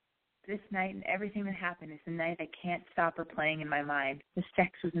 This night and everything that happened is the night I can't stop replaying in my mind. The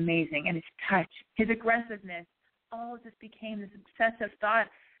sex was amazing, and his touch, his aggressiveness, all just became this obsessive thought.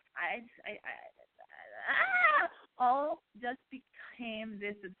 All just became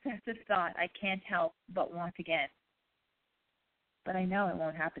this obsessive thought I can't help but want again. But I know it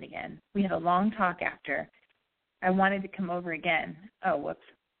won't happen again. We had a long talk after. I wanted to come over again. Oh, whoops.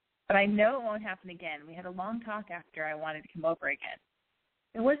 But I know it won't happen again. We had a long talk after I wanted to come over again.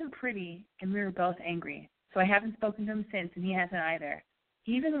 It wasn't pretty, and we were both angry, so I haven't spoken to him since, and he hasn't either.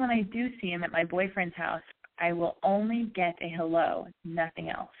 Even when I do see him at my boyfriend's house, I will only get a hello, nothing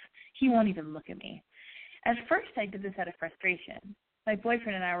else. He won't even look at me. At first, I did this out of frustration. My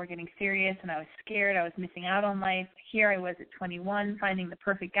boyfriend and I were getting serious, and I was scared I was missing out on life. Here I was at 21, finding the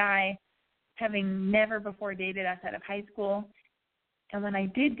perfect guy, having never before dated outside of high school. And when I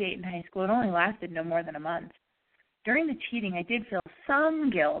did date in high school, it only lasted no more than a month. During the cheating, I did feel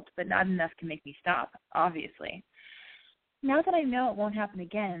some guilt, but not enough to make me stop, obviously. Now that I know it won't happen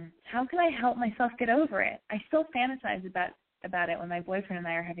again, how can I help myself get over it? I still fantasize about it when my boyfriend and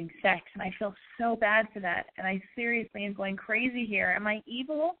I are having sex, and I feel so bad for that, and I seriously am going crazy here. Am I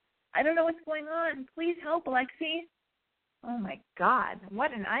evil? I don't know what's going on. Please help, Alexi. Oh, my God.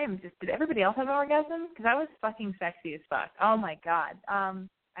 Did everybody else have an orgasm? Because I was fucking sexy as fuck. Oh, my God. I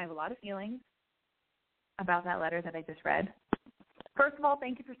have a lot of feelings about that letter that I just read. First of all,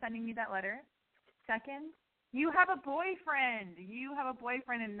 thank you for sending me that letter. Second, you have a boyfriend.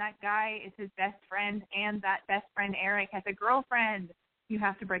 And that guy is his best friend, and that best friend, Eric, has a girlfriend. You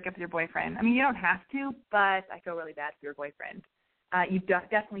have to break up with your boyfriend. I mean, you don't have to, but I feel really bad for your boyfriend. You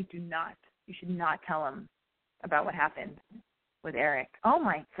definitely do not. You should not tell him about what happened with Eric. Oh,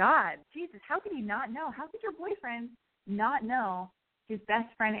 my God. Jesus, how could he not know? How could your boyfriend not know his best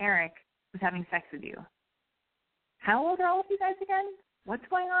friend, Eric, was having sex with you? How old are all of you guys again? What's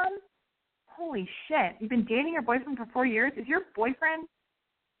going on? Holy shit. You've been dating your boyfriend for 4 years? Is your boyfriend,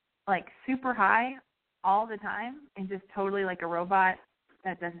 like, super high all the time and just totally like a robot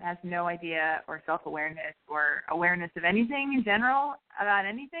that has no idea or self-awareness or awareness of anything in general about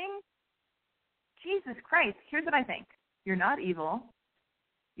anything? Jesus Christ. Here's what I think. You're not evil.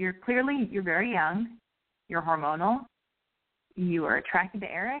 You're very young. You're hormonal. You are attracted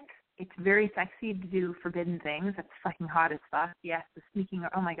to Eric. It's very sexy to do forbidden things. That's fucking hot as fuck. Yes, the sneaking.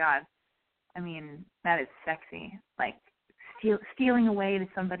 Oh, my God. I mean, that is sexy. Like, stealing away to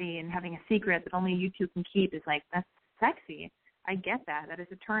somebody and having a secret that only you two can keep is like, that's sexy. I get that. That is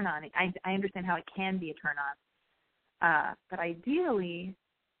a turn on. I understand how it can be a turn on. But ideally,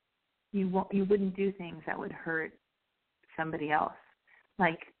 you wouldn't do things that would hurt somebody else.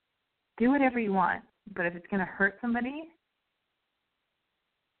 Like, do whatever you want, but if it's going to hurt somebody,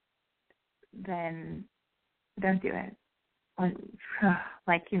 then don't do it.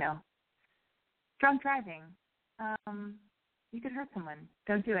 Like, drunk driving. You could hurt someone.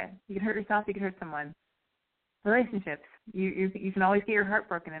 Don't do it. You could hurt yourself. You could hurt someone. Relationships. You can always get your heart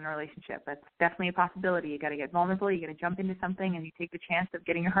broken in a relationship. That's definitely a possibility. You got to get vulnerable. You got to jump into something, and you take the chance of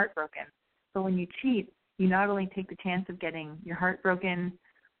getting your heart broken. But when you cheat, you not only take the chance of getting your heart broken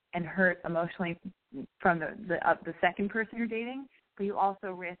and hurt emotionally from the second person you're dating, but you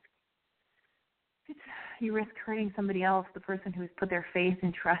also risk hurting somebody else, the person who's put their faith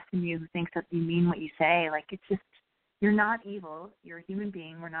and trust in you, who thinks that you mean what you say. Like, it's just, you're not evil. You're a human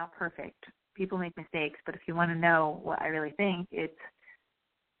being. We're not perfect. People make mistakes, but if you want to know what I really think,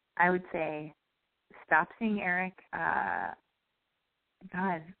 I would say, stop seeing Eric.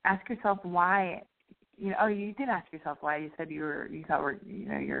 God, ask yourself why. You did ask yourself why. You said you're,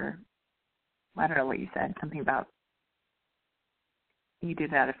 I don't know what you said, something about you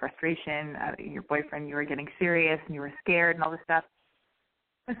did it out of frustration. Your boyfriend, you were getting serious and you were scared and all this stuff.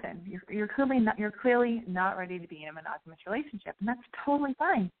 Listen, you're clearly not ready to be in a monogamous relationship, and that's totally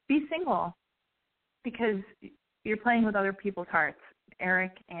fine. Be single, because you're playing with other people's hearts,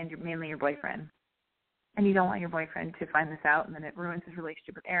 Eric and mainly your boyfriend, and you don't want your boyfriend to find this out, and then it ruins his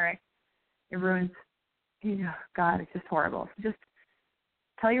relationship with Eric. It ruins. God, it's just horrible. So just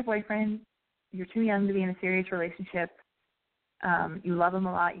tell your boyfriend you're too young to be in a serious relationship. You love him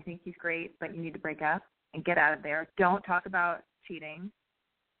a lot. You think he's great, but you need to break up and get out of there. Don't talk about cheating.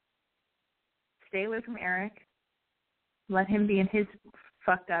 Stay away from Eric. Let him be in his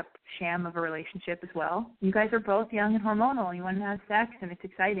fucked up sham of a relationship as well. You guys are both young and hormonal. You want to have sex, and it's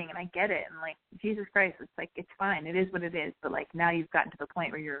exciting, and I get it. And, like, Jesus Christ, it's like, it's fine. It is what it is. But, like, now you've gotten to the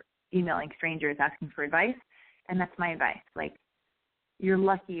point where you're emailing strangers asking for advice, And that's my advice. Like, you're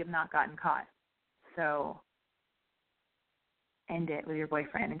lucky you've not gotten caught. So end it with your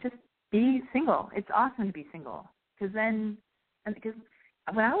boyfriend and just be single. It's awesome to be single. Because when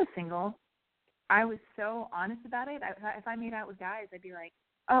I was single, I was so honest about it. If I made out with guys, I'd be like,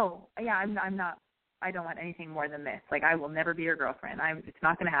 oh, yeah, I don't want anything more than this. Like, I will never be your girlfriend. It's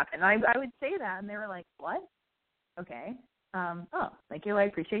not going to happen. And I would say that, and they were like, what? Okay. Thank you. I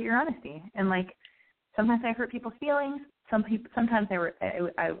appreciate your honesty. And, like, sometimes I hurt people's feelings. Sometimes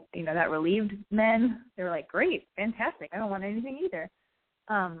that relieved men. They were like, great, fantastic. I don't want anything either.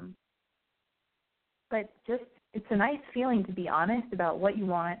 But just, it's a nice feeling to be honest about what you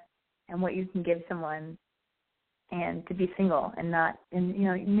want and what you can give someone, and to be single and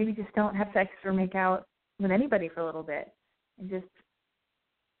maybe just don't have sex or make out with anybody for a little bit, and just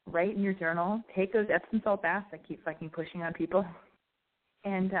write in your journal, take those Epsom salt baths I keep fucking pushing on people,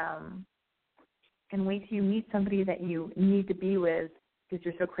 and wait till you meet somebody that you need to be with because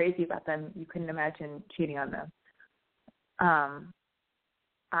you're so crazy about them you couldn't imagine cheating on them.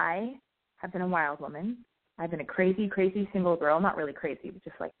 I have been a wild woman. I've been a crazy, crazy single girl. Not really crazy, but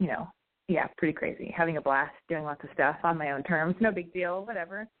just like, pretty crazy. Having a blast, doing lots of stuff on my own terms. No big deal,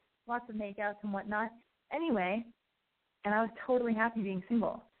 whatever. Lots of makeouts and whatnot. Anyway, and I was totally happy being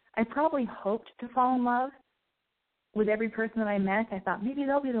single. I probably hoped to fall in love with every person that I met. I thought, maybe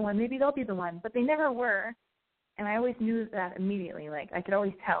they'll be the one. But they never were. And I always knew that immediately. Like, I could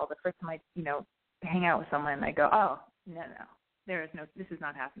always tell the first time I, hang out with someone, I go, oh, no. This is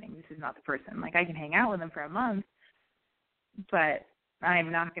not happening. This is not the person. Like, I can hang out with them for a month, but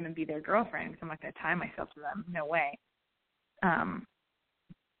I'm not going to be their girlfriend because I'm not going to tie myself to them. No way.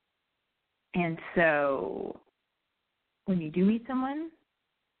 And so when you do meet someone,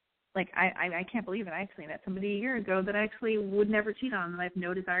 like, I can't believe it. I actually met somebody a year ago that I actually would never cheat on, and I have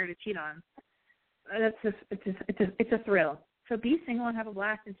no desire to cheat on. It's a thrill. So be single and have a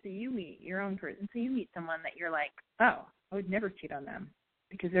blast until you meet your own person. Until you meet someone that you're like, oh, I would never cheat on them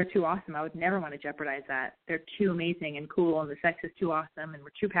because they're too awesome. I would never want to jeopardize that. They're too amazing and cool, and the sex is too awesome, and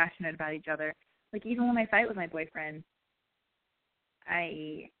we're too passionate about each other. Like, even when I fight with my boyfriend,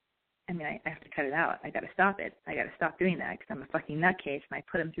 I have to cut it out. I got to stop it. I got to stop doing that because I'm a fucking nutcase, and I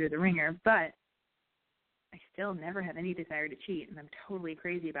put him through the ringer. But I still never have any desire to cheat, and I'm totally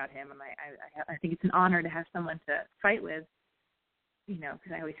crazy about him. And I think it's an honor to have someone to fight with,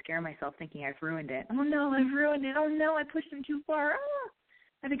 because I always scare myself thinking I've ruined it. Oh, no, I've ruined it. Oh, no, I pushed him too far. Oh,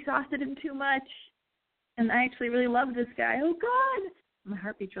 I've exhausted him too much. And I actually really love this guy. Oh, God. My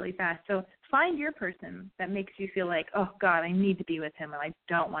heart beats really fast. So find your person that makes you feel like, oh, God, I need to be with him, and I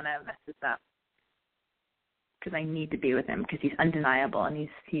don't want to mess this up because I need to be with him because he's undeniable, and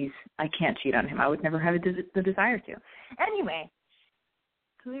I can't cheat on him. I would never have the desire to. Anyway,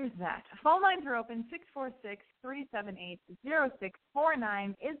 so there's that. Phone lines are open. 646-378-0649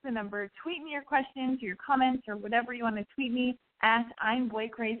 is the number. Tweet me your questions, your comments, or whatever you want to tweet me at I'm Boy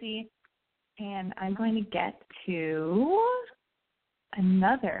Crazy. And I'm going to get to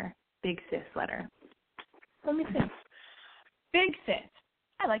another Big Sis letter. Let me see. Big Sis.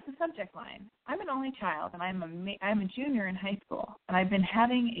 I like the subject line. I'm an only child, and I'm a junior in high school, and I've been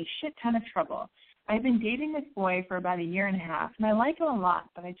having a shit ton of trouble. I've been dating this boy for about 1.5 years, and I like him a lot,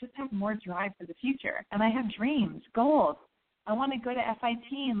 but I just have more drive for the future. And I have dreams, goals. I want to go to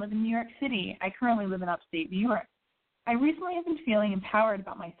FIT and live in New York City. I currently live in upstate New York. I recently have been feeling empowered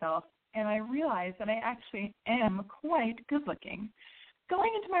about myself, and I realized that I actually am quite good-looking.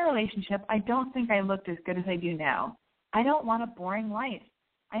 Going into my relationship, I don't think I looked as good as I do now. I don't want a boring life.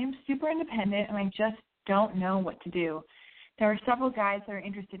 I am super independent, and I just don't know what to do. There are several guys that are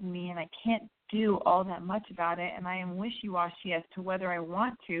interested in me, and I can't do all that much about it, and I am wishy-washy as to whether I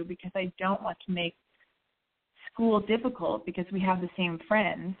want to because I don't want to make school difficult because we have the same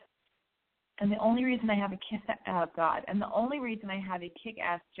friends. And the only reason I have a kick-ass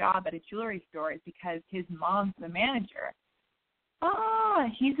job at a jewelry store is because his mom's the manager.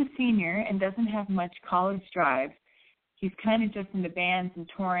 He's a senior and doesn't have much college drive. He's kind of just into bands and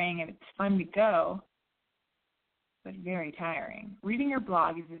touring, and it's fun to go, but very tiring. Reading your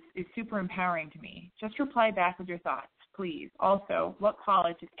blog is super empowering to me. Just reply back with your thoughts, please. Also, what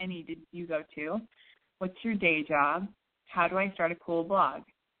college, if any, did you go to? What's your day job? How do I start a cool blog?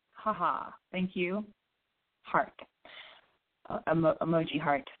 Haha. Thank you. Heart. Emoji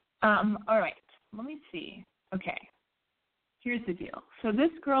heart. All right. Let me see. Okay. Here's the deal. So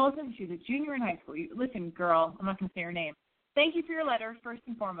this girl, she's a junior in high school. Listen, girl, I'm not going to say her name. Thank you for your letter, first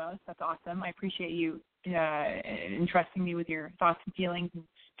and foremost. That's awesome. I appreciate you entrusting me with your thoughts and feelings and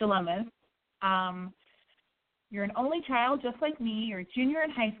dilemmas. You're an only child just like me. You're a junior in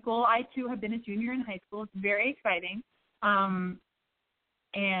high school. I, too, have been a junior in high school. It's very exciting.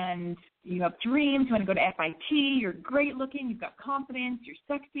 And you have dreams. You want to go to FIT. You're great looking. You've got confidence. You're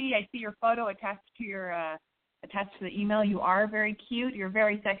sexy. I see your photo attached to the email. You are very cute. You're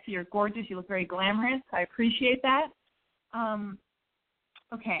very sexy. You're gorgeous. You look very glamorous. I appreciate that.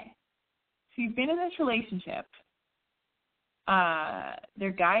 Okay. So you've been in this relationship.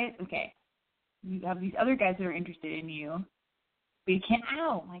 They're guys. Okay. You have these other guys that are interested in you. But you can't,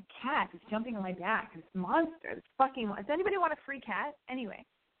 ow, my cat is jumping on my back. This monster, this fucking, does anybody want a free cat? Anyway,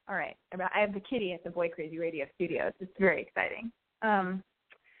 all right. I have the kitty at the Boy Crazy Radio Studios. It's very exciting. I'm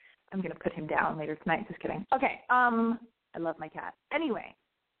going to put him down later tonight. Just kidding. Okay, I love my cat. Anyway,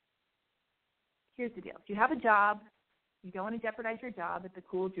 here's the deal. If you have a job, you don't want to jeopardize your job at the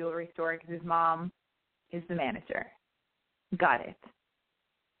cool jewelry store because his mom is the manager. Got it.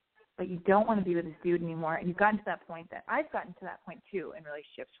 But you don't want to be with this dude anymore, and you've gotten to that point that I've gotten to that point, too, in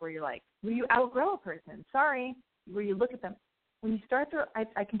relationships where you're like, will you outgrow a person? Sorry. Where you look at them. When you start to,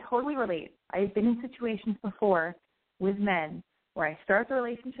 I can totally relate. I've been in situations before with men where I start the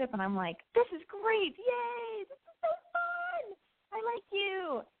relationship, and I'm like, this is great. Yay. This is so fun. I like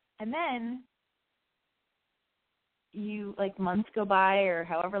you. And then you, like, months go by or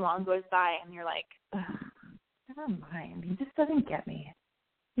however long goes by, and you're like, never mind. He just doesn't get me.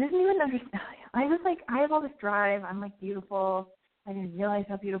 He doesn't even understand. I was like, I have all this drive. I'm like beautiful. I didn't realize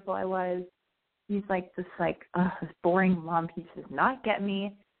how beautiful I was. He's like this boring lump. He does not get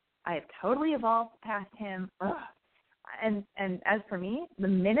me. I have totally evolved past him. Ugh. And as for me, the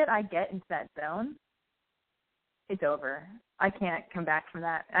minute I get into that zone, it's over. I can't come back from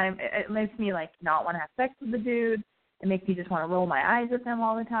that. It makes me like not want to have sex with the dude. It makes me just want to roll my eyes at them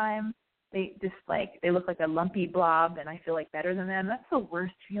all the time. They just they look like a lumpy blob, and I feel like better than them. That's the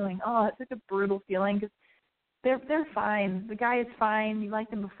worst feeling. Oh, it's such a brutal feeling because they're fine. The guy is fine. You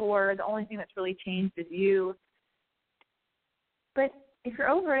liked him before. The only thing that's really changed is you. But if you're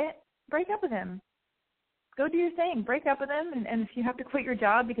over it, break up with him. Go do your thing. Break up with him, and if you have to quit your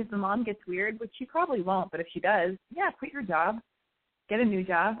job because the mom gets weird, which she probably won't, but if she does, yeah, quit your job. Get a new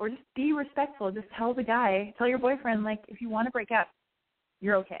job, or just be respectful. Just tell your boyfriend, like, if you want to break up,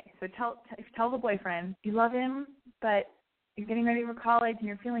 you're okay. So tell the boyfriend you love him, but you're getting ready for college and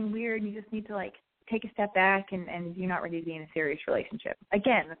you're feeling weird and you just need to take a step back and you're not ready to be in a serious relationship.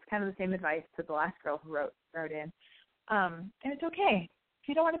 Again, that's kind of the same advice to the last girl who wrote in. And it's okay. If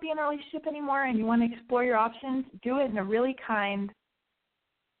you don't want to be in a relationship anymore and you want to explore your options, do it in a really kind,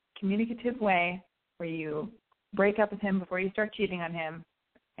 communicative way where you break up with him before you start cheating on him.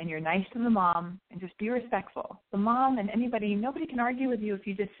 And you're nice to the mom, and just be respectful. The mom and nobody can argue with you if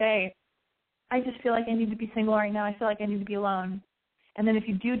you just say, I just feel like I need to be single right now. I feel like I need to be alone. And then if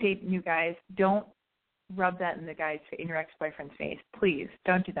you do date new guys, don't rub that in your ex-boyfriend's face. Please,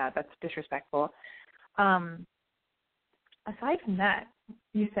 don't do that. That's disrespectful. Aside from that,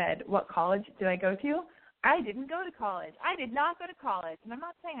 you said, what college did I go to? I didn't go to college. I did not go to college. And I'm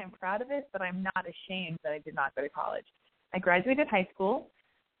not saying I'm proud of it, but I'm not ashamed that I did not go to college. I graduated high school.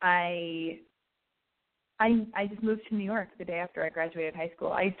 I just moved to New York the day after I graduated high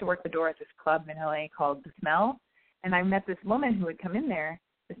school. I used to work the door at this club in LA called The Smell, and I met this woman who would come in there,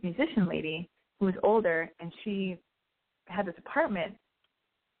 this musician lady who was older, and she had this apartment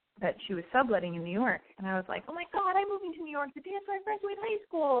that she was subletting in New York. And I was like, oh, my God, I'm moving to New York the day after I graduated high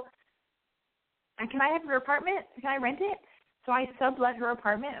school. And can I have her apartment? Can I rent it? So I sublet her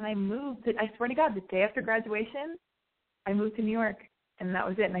apartment, and I moved. I swear to God, the day after graduation, I moved to New York. And that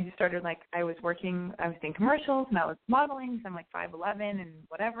was it. And I just started, I was doing commercials, and I was modeling, so I'm 5'11" and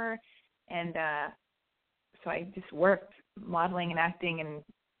whatever. And so I just worked modeling and acting and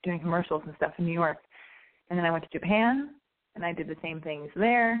doing commercials and stuff in New York. And then I went to Japan, and I did the same things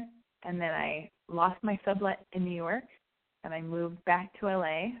there. And then I lost my sublet in New York, and I moved back to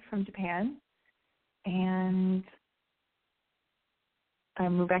LA from Japan. And I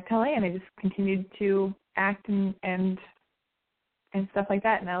moved back to LA, and I just continued to act and stuff like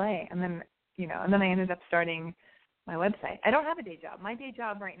that in LA. And then, and then I ended up starting my website. I don't have a day job. My day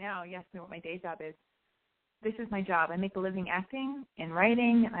job right now, you asked me what my day job is. This is my job. I make a living acting and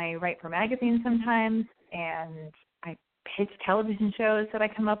writing. I write for magazines sometimes, and I pitch television shows that I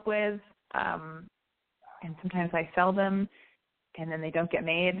come up with. And sometimes I sell them, and then they don't get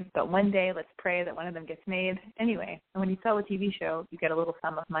made. But one day, let's pray that one of them gets made. Anyway, and when you sell a TV show, you get a little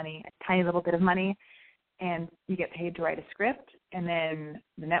sum of money, a tiny little bit of money, and you get paid to write a script, and then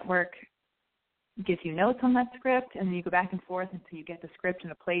the network gives you notes on that script, and then you go back and forth until you get the script in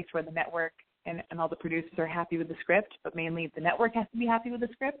a place where the network and all the producers are happy with the script, but mainly the network has to be happy with the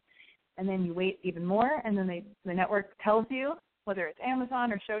script. and then you wait even more, and then the network tells you, whether it's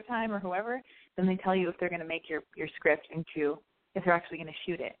Amazon or Showtime or whoever, then they tell you if they're going to make your script into, if they're actually going to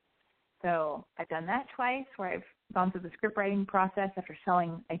shoot it. So I've done that twice, where I've gone through the script writing process after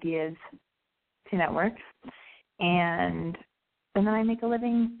selling ideas to networks, and then I make a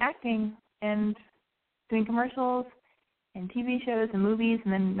living acting and doing commercials and TV shows and movies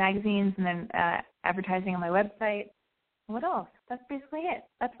and then magazines and then advertising on my website. What else? That's basically it.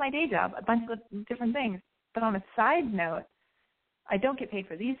 That's my day job, a bunch of different things. But on a side note, I don't get paid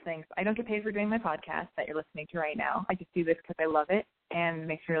for these things. I don't get paid for doing my podcast that you're listening to right now. I just do this because I love it, and it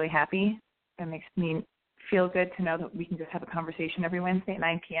makes me really happy. It makes me feel good to know that we can just have a conversation every Wednesday at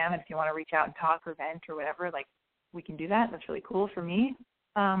 9 p.m. And if you want to reach out and talk or vent or whatever, like, we can do that. That's really cool for me.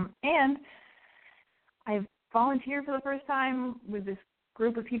 And I've volunteered for the first time with this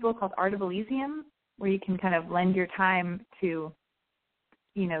group of people called Art of Elysium, where you can kind of lend your time to,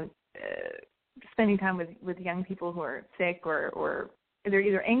 spending time with young people who are sick or they're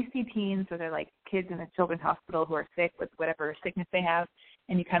either angsty teens or they're like kids in a children's hospital who are sick with whatever sickness they have.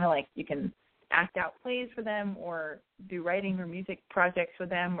 And you kind of like, you can act out plays for them or do writing or music projects for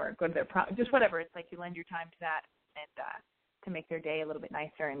them or go to their just whatever. It's like you lend your time to that and to make their day a little bit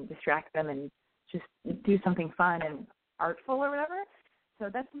nicer and distract them and just do something fun and artful or whatever. So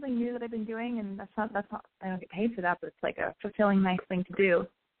that's something new that I've been doing, and that's not I don't get paid for that, but it's like a fulfilling, nice thing to do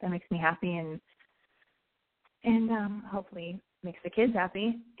that makes me happy and hopefully makes the kids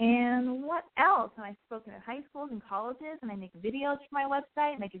happy. And what else? And I've spoken at high schools and colleges, and I make videos for my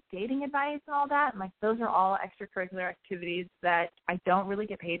website, and I give dating advice and all that. And like those are all extracurricular activities that I don't really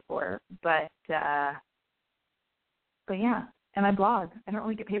get paid for, but yeah. And I blog. I don't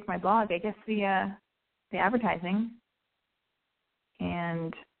really get paid for my blog. I guess the advertising.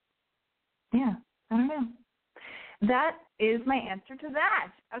 And yeah, I don't know. That is my answer to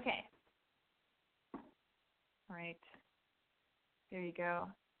that. Okay. All right. There you go.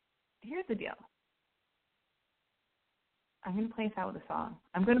 Here's the deal. I'm going to play us out with a song.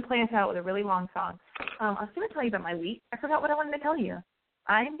 I'm going to play us out with a really long song. I was going to tell you about my week. I forgot what I wanted to tell you.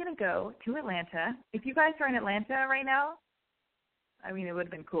 I'm going to go to Atlanta. If you guys are in Atlanta right now, I mean, it would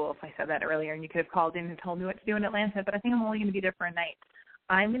have been cool if I said that earlier and you could have called in and told me what to do in Atlanta, but I think I'm only going to be there for a night.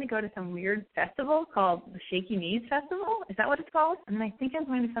 I'm going to go to some weird festival called the Shaky Knees Festival. Is that what it's called? And then I think I'm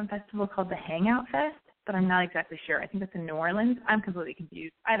going to some festival called the Hangout Fest, but I'm not exactly sure. I think that's in New Orleans. I'm completely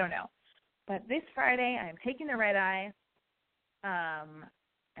confused. I don't know. But this Friday, I'm taking the red eye, and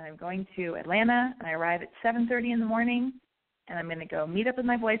I'm going to Atlanta, and I arrive at 7:30 in the morning, and I'm going to go meet up with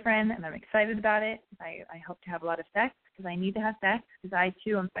my boyfriend, and I'm excited about it. I hope to have a lot of sex, because I need to have sex, because I,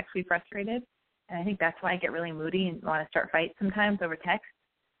 too, am sexually frustrated, and I think that's why I get really moody and want to start fights sometimes over text,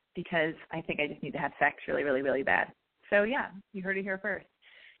 because I think I just need to have sex really, really, really bad. So, yeah, you heard it here first.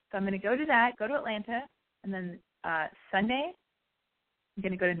 So I'm going to go to that, go to Atlanta, and then Sunday, I'm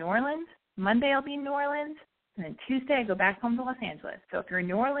going to go to New Orleans. Monday, I'll be in New Orleans, and then Tuesday, I go back home to Los Angeles. So if you're in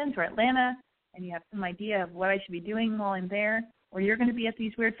New Orleans or Atlanta and you have some idea of what I should be doing while I'm there, or you're going to be at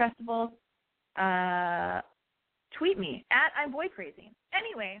these weird festivals, tweet me at I'm Boy Crazy.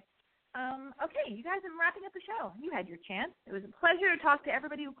 Anyway, okay, you guys, I'm wrapping up the show. You had your chance. It was a pleasure to talk to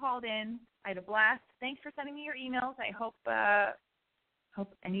everybody who called in. I had a blast. Thanks for sending me your emails. I hope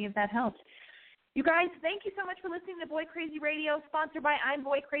any of that helped. You guys, thank you so much for listening to Boy Crazy Radio, sponsored by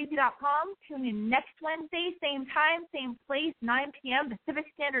I'mBoyCrazy.com. Tune in next Wednesday, same time, same place, 9 p.m.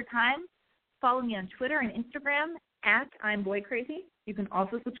 Pacific Standard Time. Follow me on Twitter and Instagram at I'mBoyCrazy. You can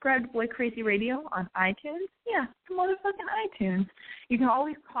also subscribe to Boy Crazy Radio on iTunes. Yeah, the motherfucking iTunes. You can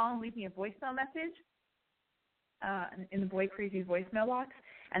always call and leave me a voicemail message in the Boy Crazy voicemail box,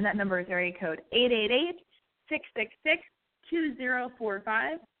 and that number is area code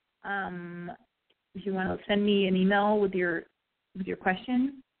 888-666-2045. If you want to send me an email with your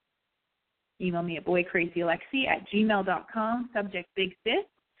question, email me at boycrazylexi@gmail.com, subject Big Sis.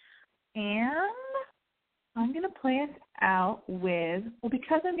 And I'm going to play us out with,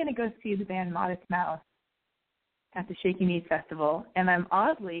 because I'm going to go see the band Modest Mouse at the Shaky Knees Festival, and I'm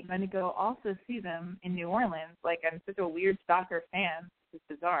oddly going to go also see them in New Orleans. Like, I'm such a weird stalker fan. It's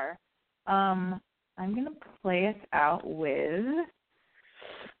bizarre. I'm going to play us out with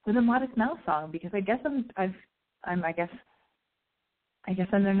a Modest Mouse song, because I guess I'm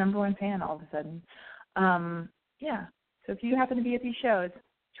their number one fan all of a sudden. Yeah. So if you happen to be at these shows,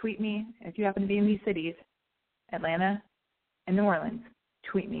 tweet me. If you happen to be in these cities, Atlanta and New Orleans,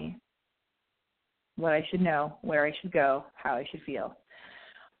 tweet me what I should know, where I should go, how I should feel.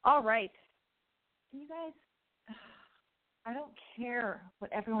 All right. You guys, I don't care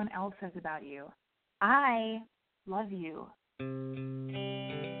what everyone else says about you. I love you.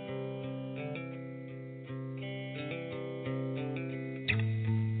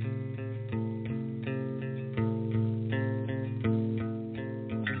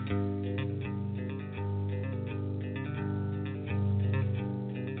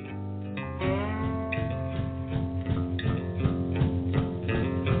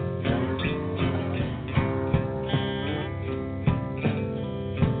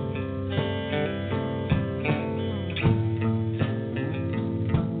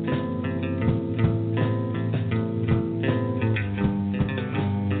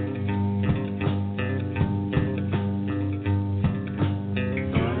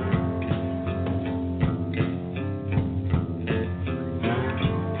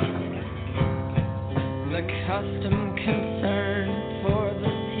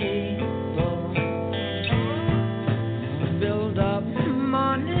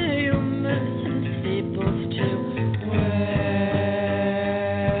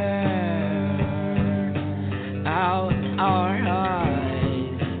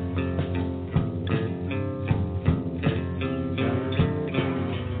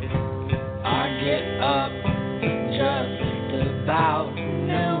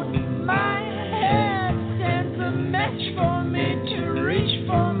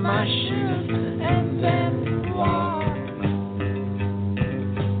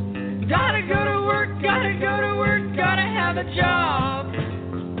 the job.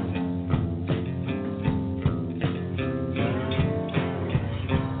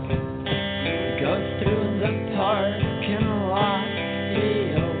 Go through the parking lot,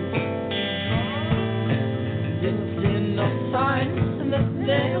 didn't see no signs that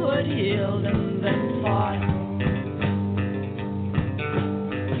they would yield, and then fought.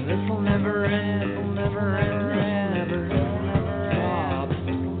 This'll never end, this'll never end, never, never stop,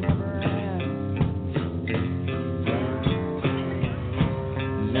 this'll never end.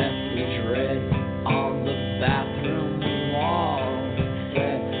 Message read on the bathroom wall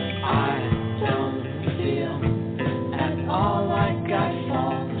said, I don't feel at all like I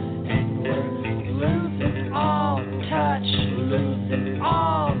fall, and we're losing all touch,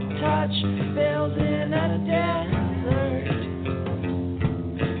 building a desert.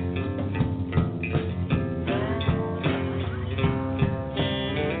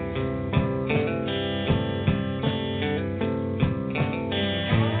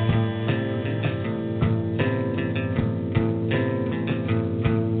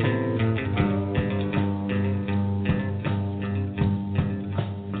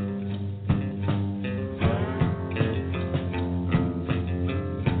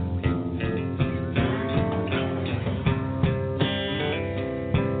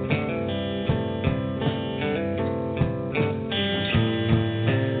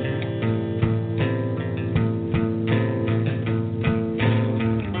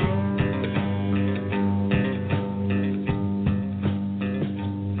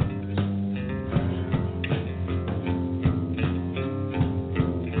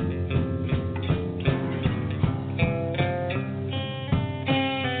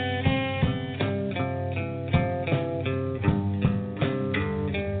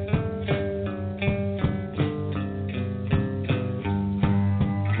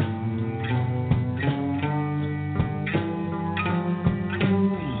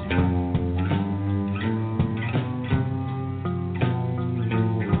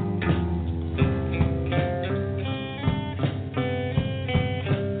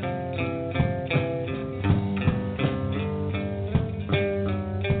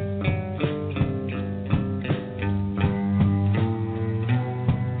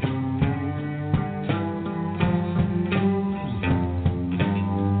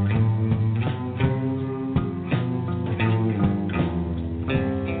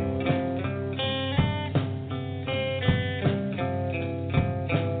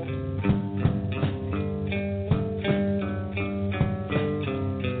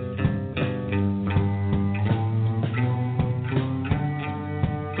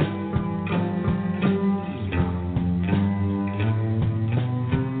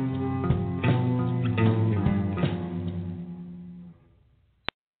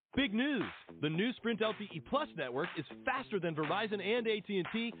 Big news! The new Sprint LTE Plus network is faster than Verizon and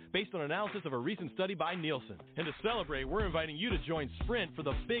AT&T based on analysis of a recent study by Nielsen. And to celebrate, we're inviting you to join Sprint for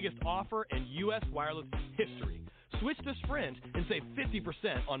the biggest offer in U.S. wireless history. Switch to Sprint and save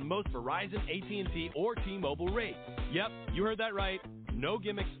 50% on most Verizon, AT&T, or T-Mobile rates. Yep, you heard that right. No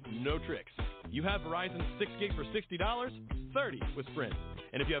gimmicks, no tricks. You have Verizon 6 gig for $60, 30 with Sprint.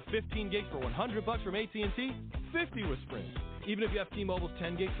 And if you have 15 gigs for $100 from AT&T, 50 with Sprint. Even if you have T-Mobile's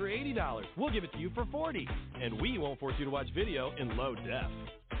 10 gigs for $80, we'll give it to you for $40. And we won't force you to watch video in low def.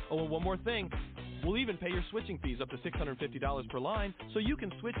 Oh, and one more thing. We'll even pay your switching fees up to $650 per line so you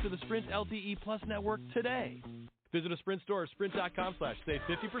can switch to the Sprint LTE Plus network today. Visit a Sprint store or sprint.com/save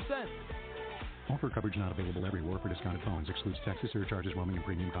 50%. Offer coverage not available everywhere for discounted phones. Excludes taxes, surcharges, roaming, and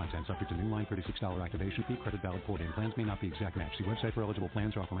premium content. Subject to new line $36 activation fee. Credit valid port-in. Plans may not be exact match. See website for eligible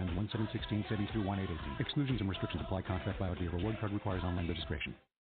plans. Offer ends 1/7/16, savings through 1/8/18. Exclusions and restrictions apply. Contract valid via reward card requires online registration.